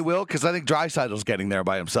think they will, because I think Draisaitl's getting there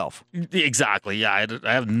by himself. Exactly. Yeah,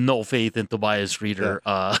 I have no faith in Tobias Reeder.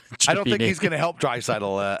 I don't think he's going to help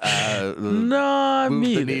Draisaitl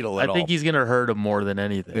move the needle at all. I think he's going to hurt him more than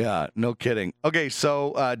anything. Yeah, no kidding. Okay,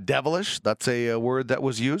 so devilish, that's a word that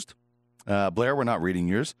was used. Blair, we're not reading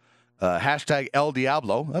yours. Hashtag El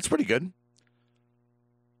Diablo. That's pretty good.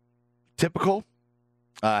 Typical.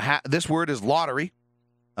 This word is lottery.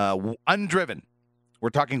 Undriven. We're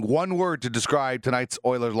talking one word to describe tonight's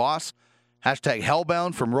Oilers loss. Hashtag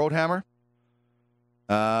Hellbound from Roadhammer.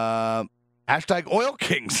 Hashtag Oil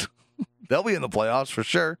Kings. They'll be in the playoffs for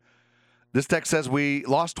sure. This text says we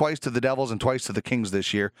lost twice to the Devils and twice to the Kings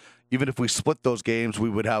this year. Even if we split those games, we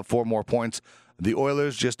would have 4 more points. The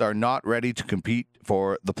Oilers just are not ready to compete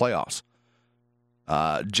for the playoffs.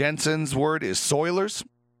 Jensen's word is Soilers.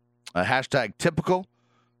 Hashtag typical.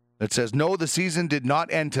 It says, no, the season did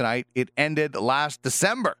not end tonight. It ended last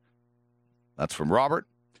December. That's from Robert.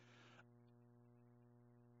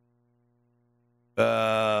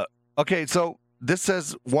 Okay, so this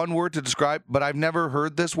says one word to describe, but I've never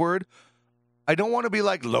heard this word. I don't want to be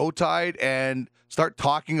like low tide and start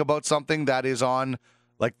talking about something that is on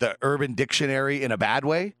like the Urban Dictionary in a bad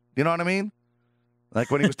way. You know what I mean?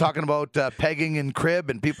 Like when he was talking about pegging and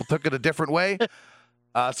crib and people took it a different way.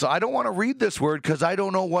 So I don't want to read this word because I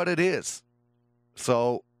don't know what it is.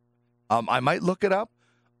 So I might look it up,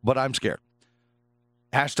 but I'm scared.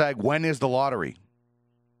 Hashtag when is the lottery?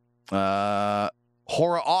 Horror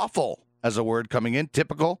awful as a word coming in.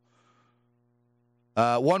 Typical.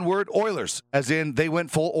 One word, Oilers, as in they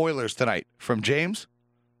went full Oilers tonight from James.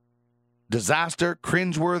 disaster,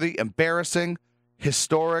 cringeworthy, embarrassing,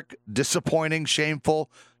 historic, disappointing, shameful,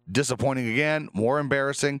 disappointing again, more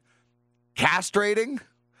embarrassing, castrating.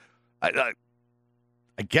 I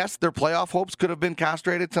guess their playoff hopes could have been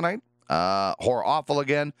castrated tonight. Horror awful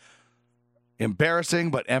again.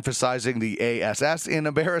 Embarrassing, but emphasizing the ASS in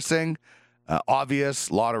embarrassing. Obvious,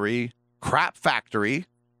 lottery, crap factory,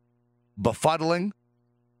 befuddling.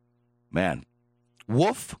 Man,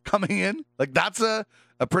 woof coming in. Like, that's a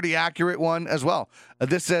pretty accurate one as well.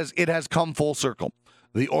 This says it has come full circle.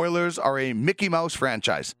 The Oilers are a Mickey Mouse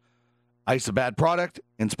franchise. Ice a bad product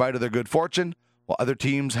in spite of their good fortune, while other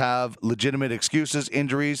teams have legitimate excuses,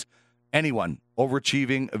 injuries. Anyone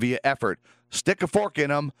overachieving via effort, stick a fork in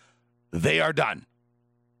them, they are done.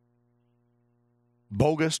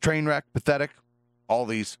 Bogus, train wreck, pathetic, all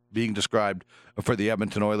these being described for the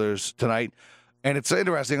Edmonton Oilers tonight. And it's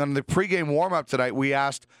interesting, on the pregame warm-up tonight, we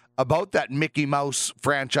asked about that Mickey Mouse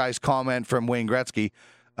franchise comment from Wayne Gretzky.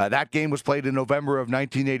 That game was played in November of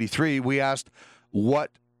 1983. We asked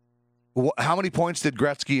how many points did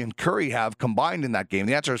Gretzky and Curry have combined in that game?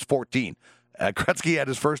 The answer is 14. Gretzky had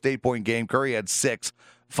his first 8-point game. Curry had 6,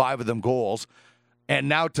 5 of them goals. And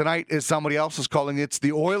now tonight is somebody else is calling it's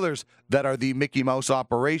the Oilers that are the Mickey Mouse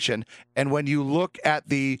operation. And when you look at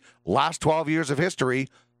the last 12 years of history,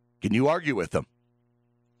 can you argue with them?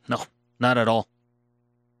 No, not at all.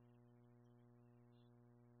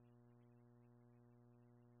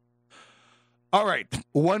 All right.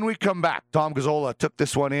 When we come back, Tom Gazzola took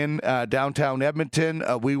this one in downtown Edmonton.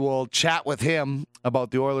 We will chat with him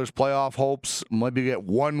about the Oilers' playoff hopes. Maybe get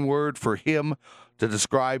one word for him to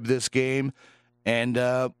describe this game. And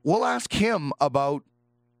we'll ask him about,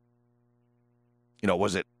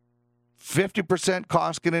 was it 50%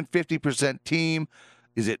 Koskinen, 50% team?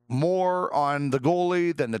 Is it more on the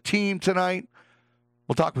goalie than the team tonight?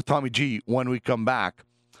 We'll talk with Tommy G when we come back.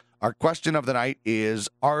 Our question of the night is,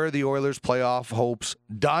 are the Oilers' playoff hopes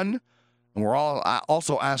done? And we're all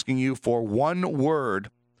also asking you for one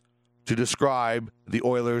word to describe the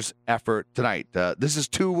Oilers' effort tonight. This is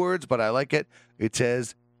 2 words, but I like it. It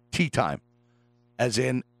says tea time. As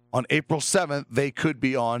in, on April 7th, they could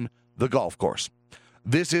be on the golf course.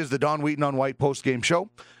 This is the Don Wheaton on Whyte postgame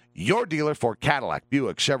show, your dealer for Cadillac,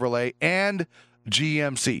 Buick, Chevrolet, and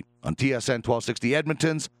GMC on TSN 1260,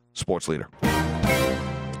 Edmonton's sports leader.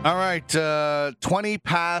 All right, 20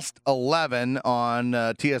 past 11 on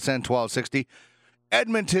TSN 1260,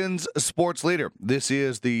 Edmonton's sports leader. This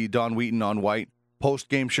is the Don Wheaton on Whyte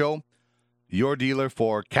postgame show, your dealer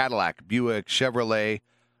for Cadillac, Buick, Chevrolet,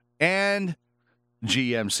 and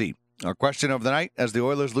GMC. Our question of the night, as the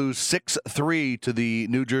Oilers lose 6-3 to the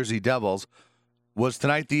New Jersey Devils, was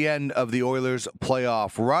tonight the end of the Oilers'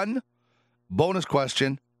 playoff run? Bonus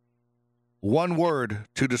question, one word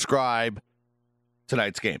to describe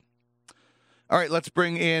tonight's game. All right, let's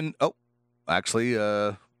bring in... Oh, actually,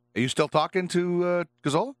 are you still talking to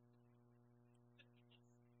Gazzola?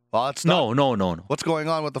 Well, it's not. No. What's going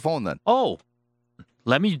on with the phone then? Oh,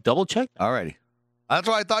 let me double check. All righty. That's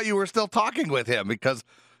why I thought you were still talking with him, because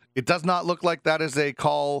it does not look like that is a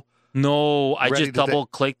call. No, I just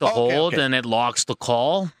double-clicked the hold, okay. and it locks the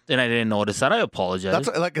call, and I didn't notice that. I apologize.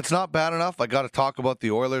 That's like, it's not bad enough. I got to talk about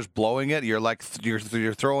the Oilers blowing it. You're like you're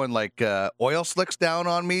throwing like oil slicks down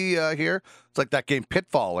on me here. It's like that game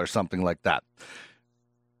Pitfall or something like that.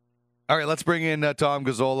 All right, let's bring in Tom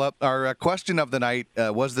Gazzola. Our question of the night,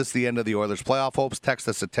 was this the end of the Oilers' playoff hopes? Text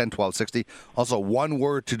us at 10-1260. Also, one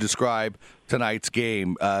word to describe tonight's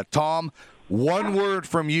game. Tom, one word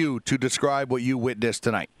from you to describe what you witnessed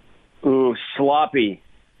tonight. Ooh, sloppy.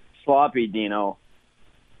 Sloppy, Dino.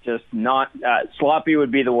 Just not sloppy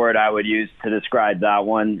would be the word I would use to describe that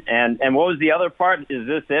one. And what was the other part? Is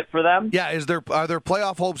this it for them? Yeah, are their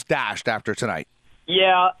playoff hopes dashed after tonight?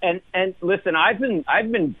 Yeah, and listen, I've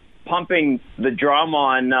been pumping the drum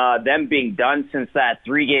on them being done since that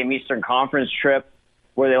 3-game Eastern Conference trip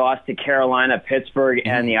where they lost to Carolina, Pittsburgh,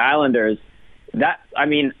 and the Islanders.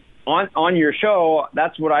 On your show,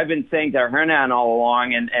 that's what I've been saying to Hernan all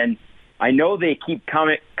along, and I know they keep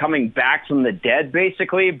coming back from the dead,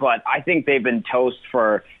 basically, but I think they've been toast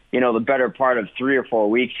for, the better part of 3 or 4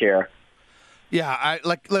 weeks here. Yeah,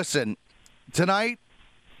 listen, tonight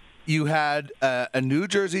you had a New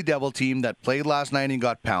Jersey Devil team that played last night and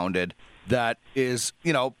got pounded, that is,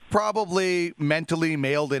 probably mentally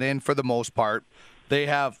mailed it in for the most part. They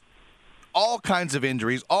have all kinds of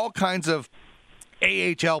injuries, all kinds of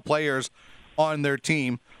AHL players on their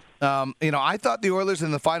team. I thought the Oilers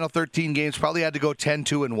in the final 13 games probably had to go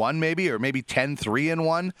 10-2-1 maybe, or maybe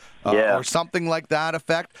 10-3-1, or something like that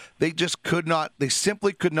effect. They just could not. They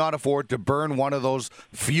simply could not afford to burn one of those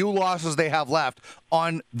few losses they have left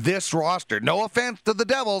on this roster. No offense to the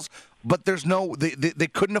Devils, but they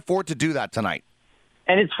couldn't afford to do that tonight.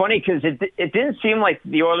 And it's funny because it didn't seem like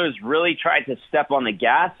the Oilers really tried to step on the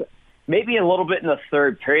gas. Maybe a little bit in the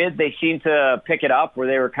third period, they seemed to pick it up where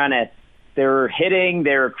they were hitting,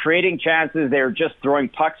 they were creating chances, they were just throwing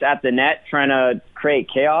pucks at the net, trying to create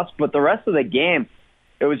chaos. But the rest of the game,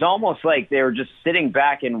 it was almost like they were just sitting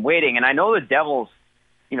back and waiting. And I know the Devils,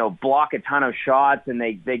 block a ton of shots and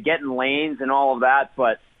they get in lanes and all of that,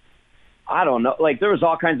 but I don't know. Like, there was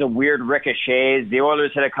all kinds of weird ricochets. The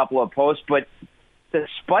Oilers hit a couple of posts, but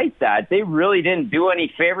despite that, they really didn't do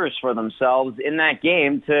any favors for themselves in that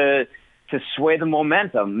game to sway the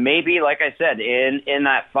momentum. Maybe, like I said, in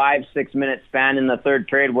that 5-6 minute span in the third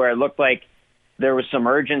period where it looked like there was some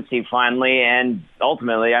urgency finally, and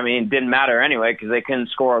ultimately, it didn't matter anyway because they couldn't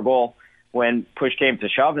score a goal when push came to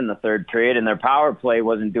shove in the third period, and their power play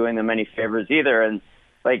wasn't doing them any favors either. And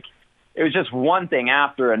it was just one thing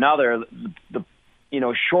after another. The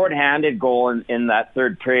shorthanded goal in that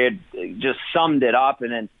third period just summed it up.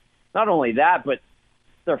 And then not only that, but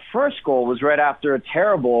their first goal was right after a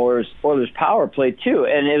terrible Oilers power play too.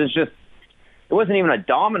 And it wasn't even a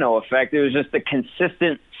domino effect. It was just a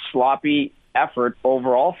consistent, sloppy effort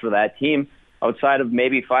overall for that team outside of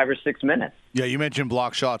maybe 5 or 6 minutes. Yeah, you mentioned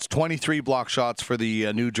block shots. 23 block shots for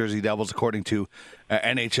the New Jersey Devils, according to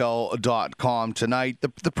NHL.com tonight.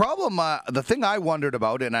 The problem, the thing I wondered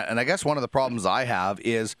about, and I guess one of the problems I have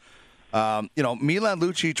is, Milan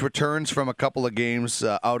Lucic returns from a couple of games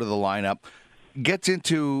out of the lineup, gets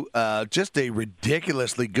into just a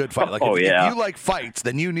ridiculously good fight. If you like fights,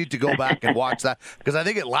 then you need to go back and watch that, because I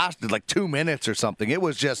think it lasted 2 minutes or something. It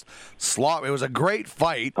was just slop. It was a great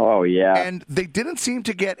fight. Oh, yeah. And they didn't seem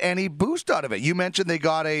to get any boost out of it. You mentioned they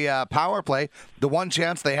got a power play. The one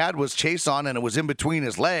chance they had was chase on, and it was in between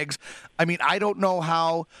his legs. I don't know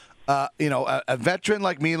how... a veteran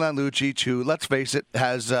like Milan Lucic, who, let's face it,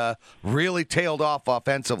 has really tailed off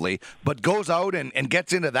offensively, but goes out and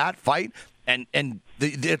gets into that fight, and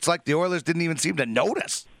it's like the Oilers didn't even seem to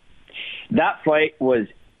notice. That fight was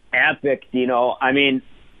epic, Dino.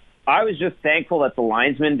 I was just thankful that the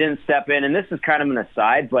linesman didn't step in, and this is kind of an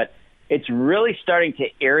aside, but it's really starting to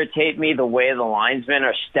irritate me the way the linesmen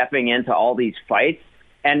are stepping into all these fights.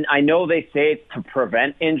 And I know they say it's to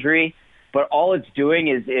prevent injury, but all it's doing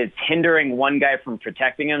is hindering one guy from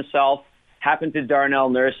protecting himself. Happened to Darnell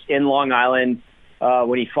Nurse in Long Island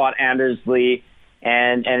when he fought Anders Lee,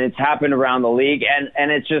 and it's happened around the league.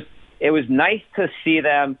 And it was nice to see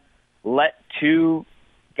them let two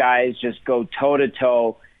guys just go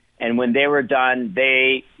toe-to-toe, and when they were done,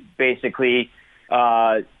 they basically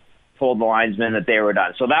told the linesman that they were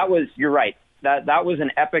done. So you're right, that was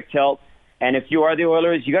an epic tilt, and if you are the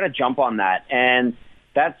Oilers, you got to jump on that. And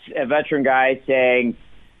that's a veteran guy saying,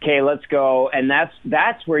 okay, let's go. And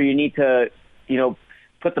that's where you need to,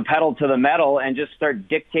 put the pedal to the metal and just start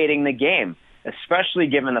dictating the game, especially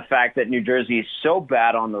given the fact that New Jersey is so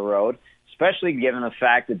bad on the road, especially given the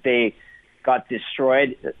fact that they got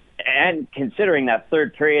destroyed. And considering that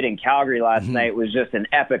third period in Calgary last night was just an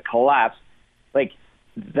epic collapse.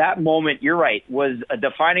 That moment, you're right, was a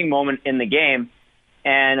defining moment in the game.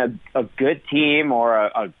 And a good team, or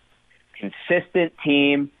a consistent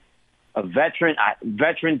team, a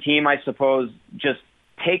veteran team, I suppose, just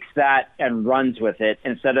takes that and runs with it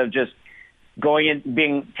instead of just going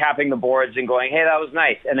in, tapping the boards and going, hey, that was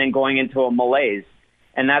nice, and then going into a malaise.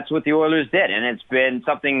 And that's what the Oilers did, and it's been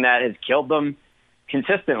something that has killed them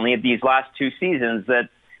consistently these last two seasons, that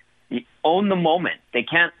you own the moment. They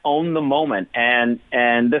can't own the moment, and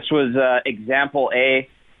this was example A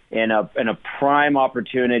in a prime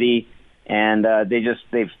opportunity. And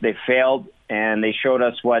they failed, and they showed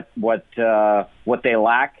us what they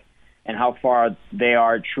lack and how far they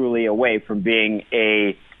are truly away from being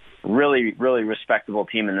a really, really respectable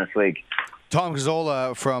team in this league. Tom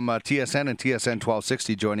Gazzola from TSN and TSN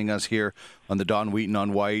 1260 joining us here on the Don Wheaton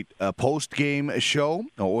on Whyte post-game show.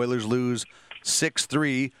 Oilers lose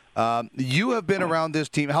 6-3. You have been around this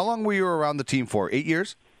team. How long were you around the team for? 8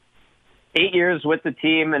 years? 8 years with the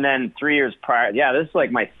team, and then 3 years prior. Yeah, this is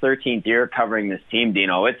like my 13th year covering this team,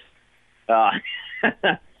 Dino. It's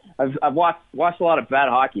I've watched a lot of bad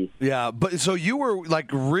hockey. Yeah, but so you were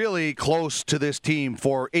really close to this team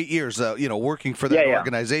for 8 years, working for that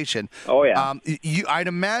organization. Oh yeah. I'd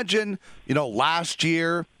imagine, last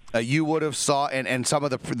year you would have saw, and some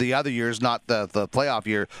of the other years, not the playoff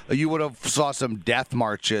year, you would have saw some death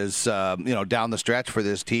marches, down the stretch for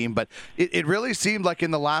this team. But it really seemed like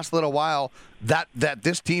in the last little while that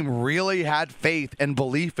this team really had faith and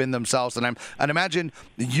belief in themselves. And I'd imagine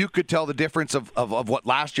you could tell the difference of what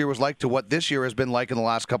last year was like to what this year has been like in the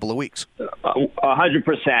last couple of weeks.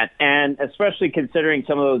 100%. And especially considering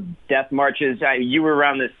some of those death marches, you were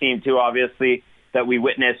around this team too, obviously, that we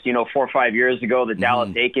witnessed, 4 or 5 years ago. The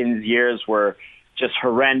Dallas Aikens years were just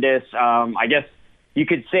horrendous. I guess you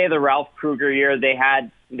could say the Ralph Kruger year,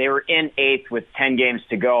 they were in 8th with 10 games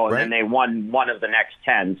to go, and then they won one of the next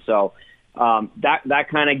 10. So that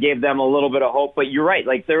kind of gave them a little bit of hope. But you're right.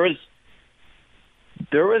 Like there was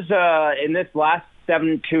in this last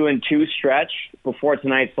 7-2-2 stretch before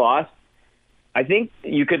tonight's loss, I think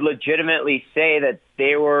you could legitimately say that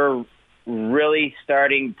they were really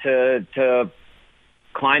starting to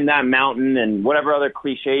climb that mountain and whatever other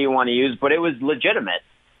cliche you want to use, but it was legitimate.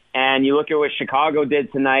 And you look at what Chicago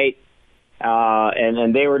did tonight,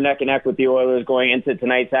 and they were neck and neck with the Oilers going into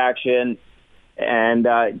tonight's action.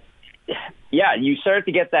 And, you start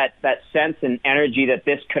to get that sense and energy that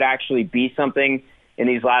this could actually be something in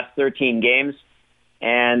these last 13 games.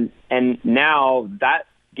 And now that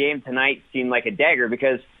game tonight seemed like a dagger,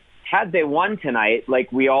 because had they won tonight,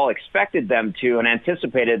 like we all expected them to and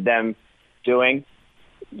anticipated them doing,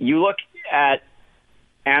 you look at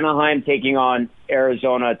Anaheim taking on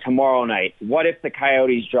Arizona tomorrow night. What if the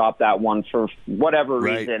Coyotes drop that one for whatever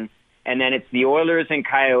reason? And then it's the Oilers and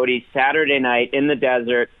Coyotes Saturday night in the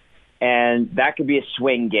desert, and that could be a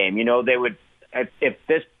swing game. They would, if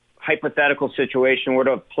this hypothetical situation were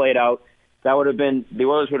to have played out, the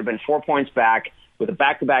Oilers would have been 4 points back with a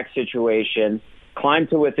back-to-back situation, climb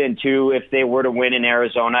to within 2 if they were to win in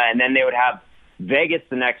Arizona, and then they would have Vegas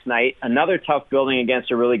the next night, another tough building against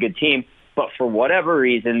a really good team. But for whatever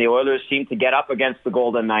reason, the Oilers seem to get up against the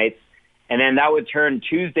Golden Knights, and then that would turn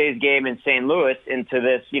Tuesday's game in St. Louis into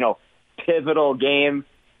this, pivotal game,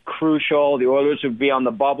 crucial. The Oilers would be on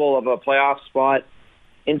the bubble of a playoff spot.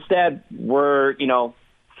 Instead, we're,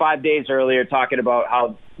 5 days earlier talking about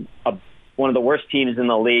how one of the worst teams in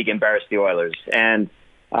the league embarrassed the Oilers. And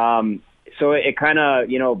so it kind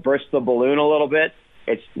of, burst the balloon a little bit.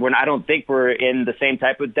 I don't think we're in the same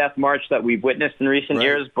type of death march that we've witnessed in recent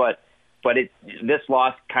years, but this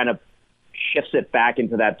loss kind of shifts it back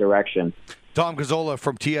into that direction. Tom Gazzola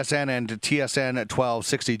from TSN and TSN at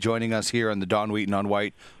 1260 joining us here on the Don Wheaton on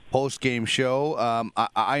Whyte post-game show.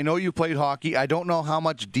 I know you played hockey. I don't know how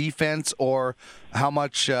much defense or how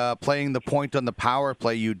much playing the point on the power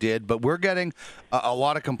play you did, but we're getting a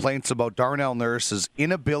lot of complaints about Darnell Nurse's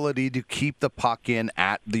inability to keep the puck in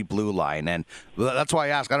at the blue line. And that's why I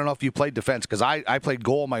ask. I don't know if you played defense, because I played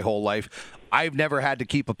goal my whole life. I've never had to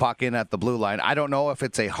keep a puck in at the blue line. I don't know if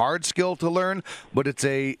it's a hard skill to learn, but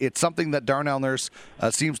it's something that Darnell Nurse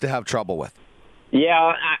seems to have trouble with.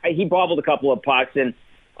 Yeah, he bobbled a couple of pucks, and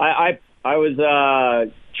I was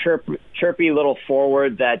a chirpy little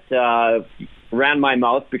forward that ran my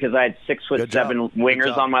mouth because I had 6'7"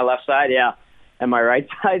 wingers on my left side, and my right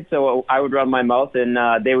side. So I would run my mouth,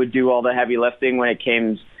 and they would do all the heavy lifting when it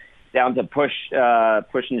came down to push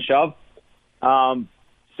and shove.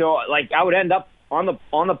 So I would end up on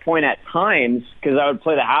the point at times because I would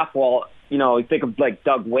play the half wall. Think of like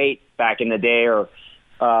Doug Whyte back in the day, or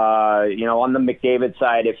on the McDavid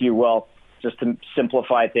side, if you will, just to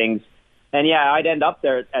simplify things. And I'd end up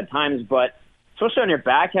there at times, but especially on your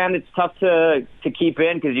backhand, it's tough to keep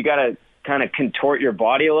in because you got to kind of contort your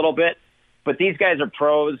body a little bit. But these guys are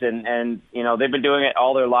pros, and they've been doing it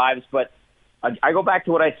all their lives. But I go back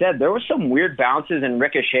to what I said. There were some weird bounces and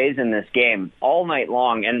ricochets in this game all night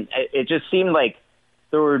long, and it just seemed like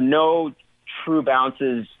there were no true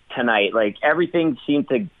bounces tonight. Like everything seemed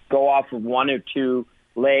to go off of one or two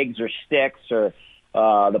legs or sticks, or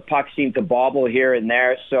the puck seemed to bobble here and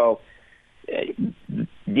there. So,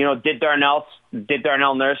 did Darnell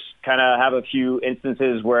Nurse kind of have a few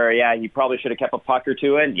instances where, he probably should have kept a puck or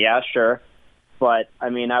two in? Yeah, sure. But,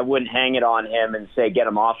 I wouldn't hang it on him and say get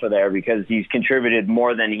him off of there, because he's contributed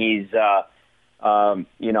more than he's,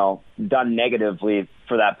 done negatively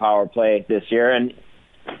for that power play this year. And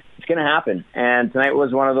it's going to happen. And tonight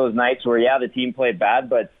was one of those nights where, the team played bad,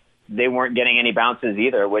 but they weren't getting any bounces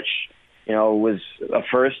either, which, was a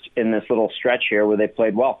first in this little stretch here where they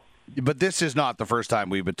played well. But this is not the first time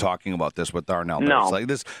we've been talking about this with Darnell Nurse. No. Like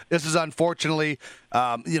this is unfortunately,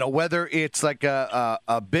 whether it's like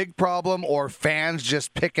a big problem or fans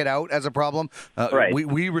just pick it out as a problem. Right.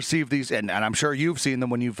 We receive these, and I'm sure you've seen them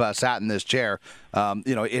when you've sat in this chair.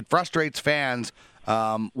 It frustrates fans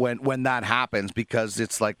when that happens, because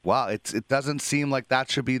it's like, wow, it doesn't seem like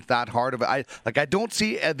that should be that hard of it. I don't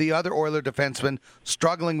see the other Oiler defensemen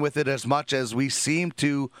struggling with it as much as we seem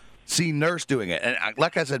to see Nurse doing it. And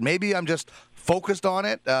like I said, maybe I'm just focused on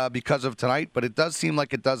it because of tonight, but it does seem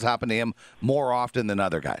like it does happen to him more often than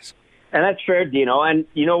other guys. And that's fair, Dino. And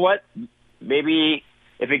you know what? Maybe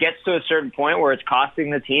if it gets to a certain point where it's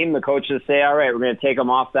costing the team, the coaches say, all right, we're going to take him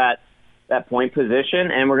off that point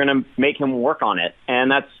position, and we're going to make him work on it. And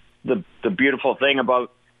that's the beautiful thing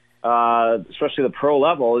about especially the pro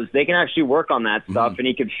level, is they can actually work on that stuff, and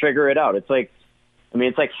he can figure it out. It's like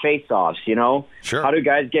face-offs, you know? Sure. How do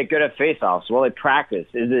guys get good at face-offs? Well, they practice.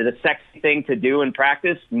 Is it a sexy thing to do in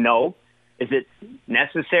practice? No. Is it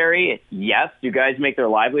necessary? Yes. Do guys make their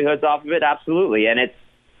livelihoods off of it? Absolutely. And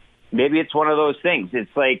maybe it's one of those things.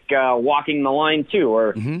 It's like walking the line too,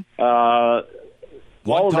 or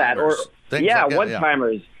all of that, or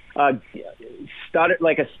one-timers.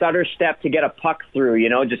 Like a stutter step to get a puck through, you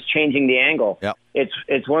know, just changing the angle. Yep.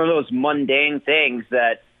 It's one of those mundane things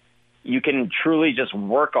that you can truly just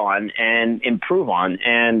work on and improve on.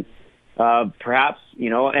 And perhaps, you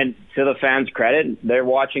know, and to the fans' credit, they're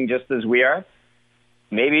watching just as we are.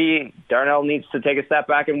 Maybe Darnell needs to take a step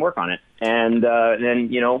back and work on it. And then,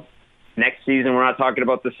 you know, next season we're not talking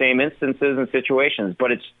about the same instances and situations,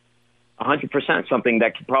 but it's 100% something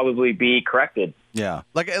that could probably be corrected. Yeah,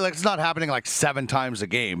 like it's not happening like 7 times a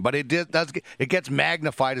game, but it gets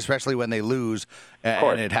magnified, especially when they lose,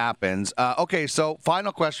 and it happens. Okay, so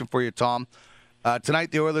final question for you, Tom.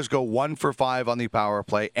 Tonight the Oilers go 1 for 5 on the power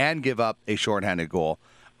play and give up a shorthanded goal.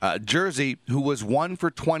 Jersey, who was 1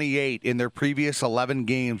 for 28 in their previous 11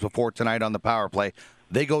 games before tonight on the power play,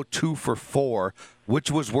 they go 2 for 4.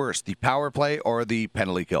 Which was worse, the power play or the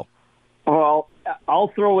penalty kill? Well, I'll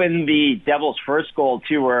throw in the Devils' first goal,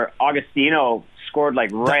 too, where Augustino scored like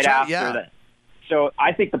right after that. So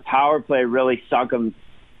I think the power play really sunk them.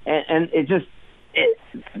 And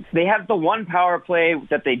they have the one power play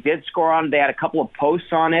that they did score on. They had a couple of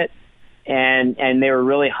posts on it, and they were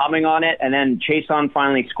really humming on it. And then Chason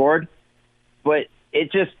finally scored. But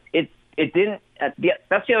it didn't.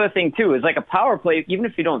 That's the other thing, too, is like a power play, even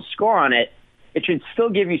if you don't score on it, it should still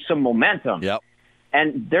give you some momentum. Yep.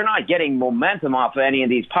 And they're not getting momentum off of any of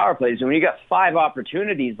these power plays. And when you got 5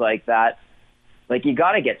 opportunities like that, like you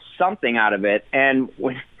got to get something out of it. And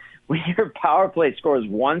when your power play scores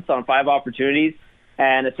once on 5 opportunities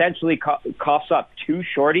and essentially coughs up 2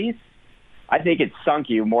 shorties, I think it sunk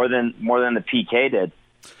you more than the PK did.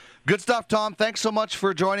 Good stuff, Tom. Thanks so much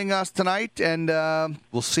for joining us tonight, and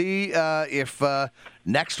we'll see if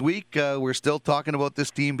next week we're still talking about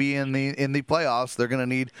this team being in the playoffs. They're going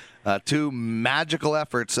to need 2 magical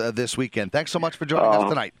efforts this weekend. Thanks so much for joining us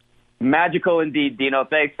tonight. Magical indeed, Dino.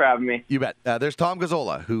 Thanks for having me. You bet. There's Tom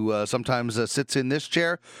Gazzola, who sometimes sits in this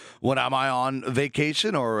chair when I'm on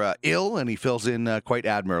vacation or ill, and he fills in quite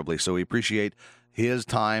admirably. So we appreciate his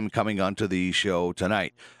time coming onto the show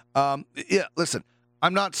tonight. Listen.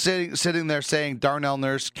 I'm not sitting there saying Darnell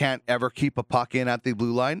Nurse can't ever keep a puck in at the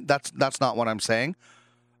blue line. That's not what I'm saying.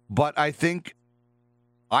 But I think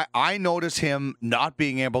I notice him not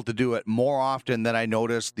being able to do it more often than I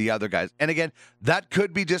notice the other guys. And again, that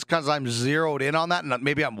could be just because I'm zeroed in on that, and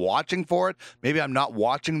maybe I'm watching for it. Maybe I'm not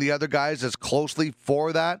watching the other guys as closely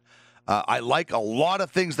for that. I like a lot of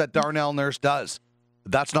things that Darnell Nurse does.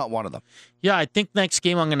 That's not one of them. Yeah, I think next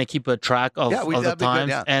game I'm going to keep a track of the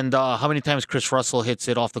times and how many times Chris Russell hits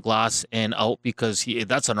it off the glass and out, because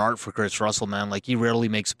that's an art for Chris Russell, man. Like, he rarely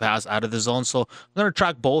makes a pass out of the zone. So I'm going to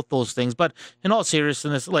track both those things. But in all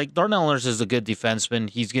seriousness, like, Darnell Nurse is a good defenseman.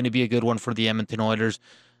 He's going to be a good one for the Edmonton Oilers.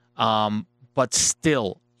 But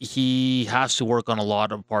still, he has to work on a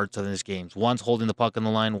lot of parts of his games. One's holding the puck in the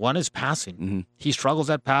line. One is passing. Mm-hmm. He struggles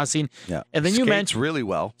at passing. Yeah. And then Skates really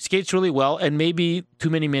well, and maybe too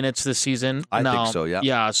many minutes this season. I think so, yeah.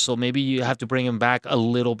 Yeah, so maybe you have to bring him back a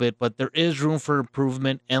little bit, but there is room for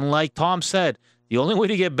improvement. And like Tom said, the only way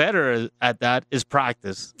to get better at that is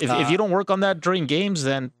practice. If you don't work on that during games,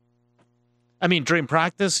 during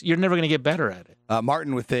practice, you're never going to get better at it.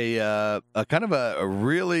 Martin with a kind of a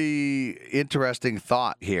really interesting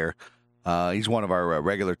thought here. He's one of our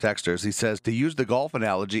regular texters. He says, to use the golf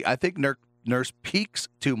analogy, I think Nurse peaks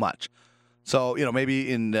too much. So, you know,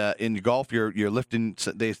 maybe in golf, you're lifting.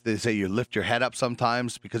 They say you lift your head up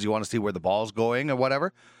sometimes because you want to see where the ball's going or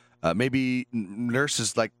whatever. Maybe Nurse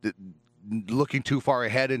is like looking too far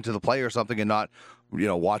ahead into the play or something and not, you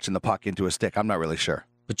know, watching the puck into a stick. I'm not really sure.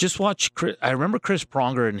 But just watch. I remember Chris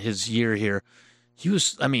Pronger in his year here. he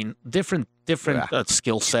was, I mean, different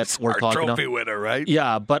skill sets we're Our talking about. trophy winner, right?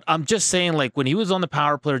 Yeah, but I'm just saying, like, when he was on the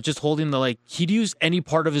power play, just holding he'd use any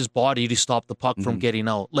part of his body to stop the puck from getting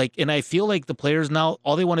out. Like, and I feel like the players now,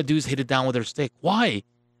 all they want to do is hit it down with their stick. Why?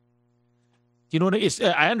 You know what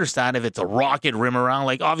I understand if it's a rocket rim around.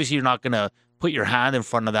 Like, obviously, you're not going to put your hand in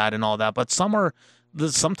front of that and all that. But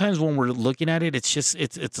sometimes when we're looking at it, it's just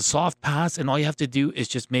it's a soft pass, and all you have to do is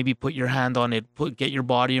just maybe put your hand on it, get your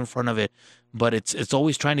body in front of it. But it's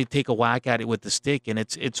always trying to take a whack at it with the stick, and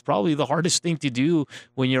it's probably the hardest thing to do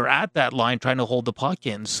when you're at that line trying to hold the puck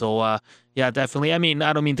in. So yeah, definitely. I mean,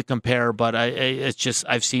 I don't mean to compare, but it's just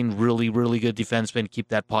I've seen really, really good defensemen keep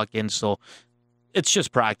that puck in. So it's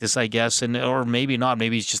just practice, I guess, or maybe not.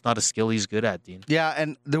 Maybe it's just not a skill he's good at, Dean. Yeah,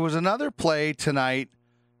 and there was another play tonight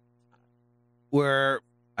where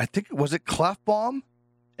I think was it Clefbaum,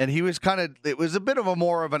 and he was it was a bit of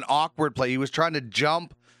more of an awkward play. He was trying to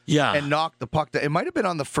jump and knock the puck down. It might have been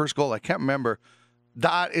on the first goal. I can't remember.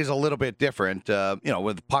 That is a little bit different.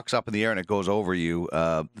 When the puck's up in the air and it goes over you,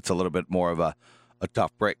 it's a little bit more of a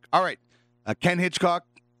tough break. All right, Ken Hitchcock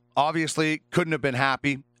obviously couldn't have been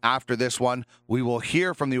happy after this one. We will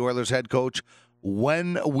hear from the Oilers head coach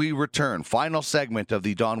when we return. Final segment of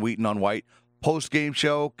the Don Wheaton on Whyte post-game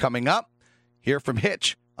show coming up. Hear from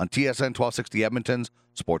Hitch on TSN 1260 Edmonton's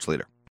Sports Leader.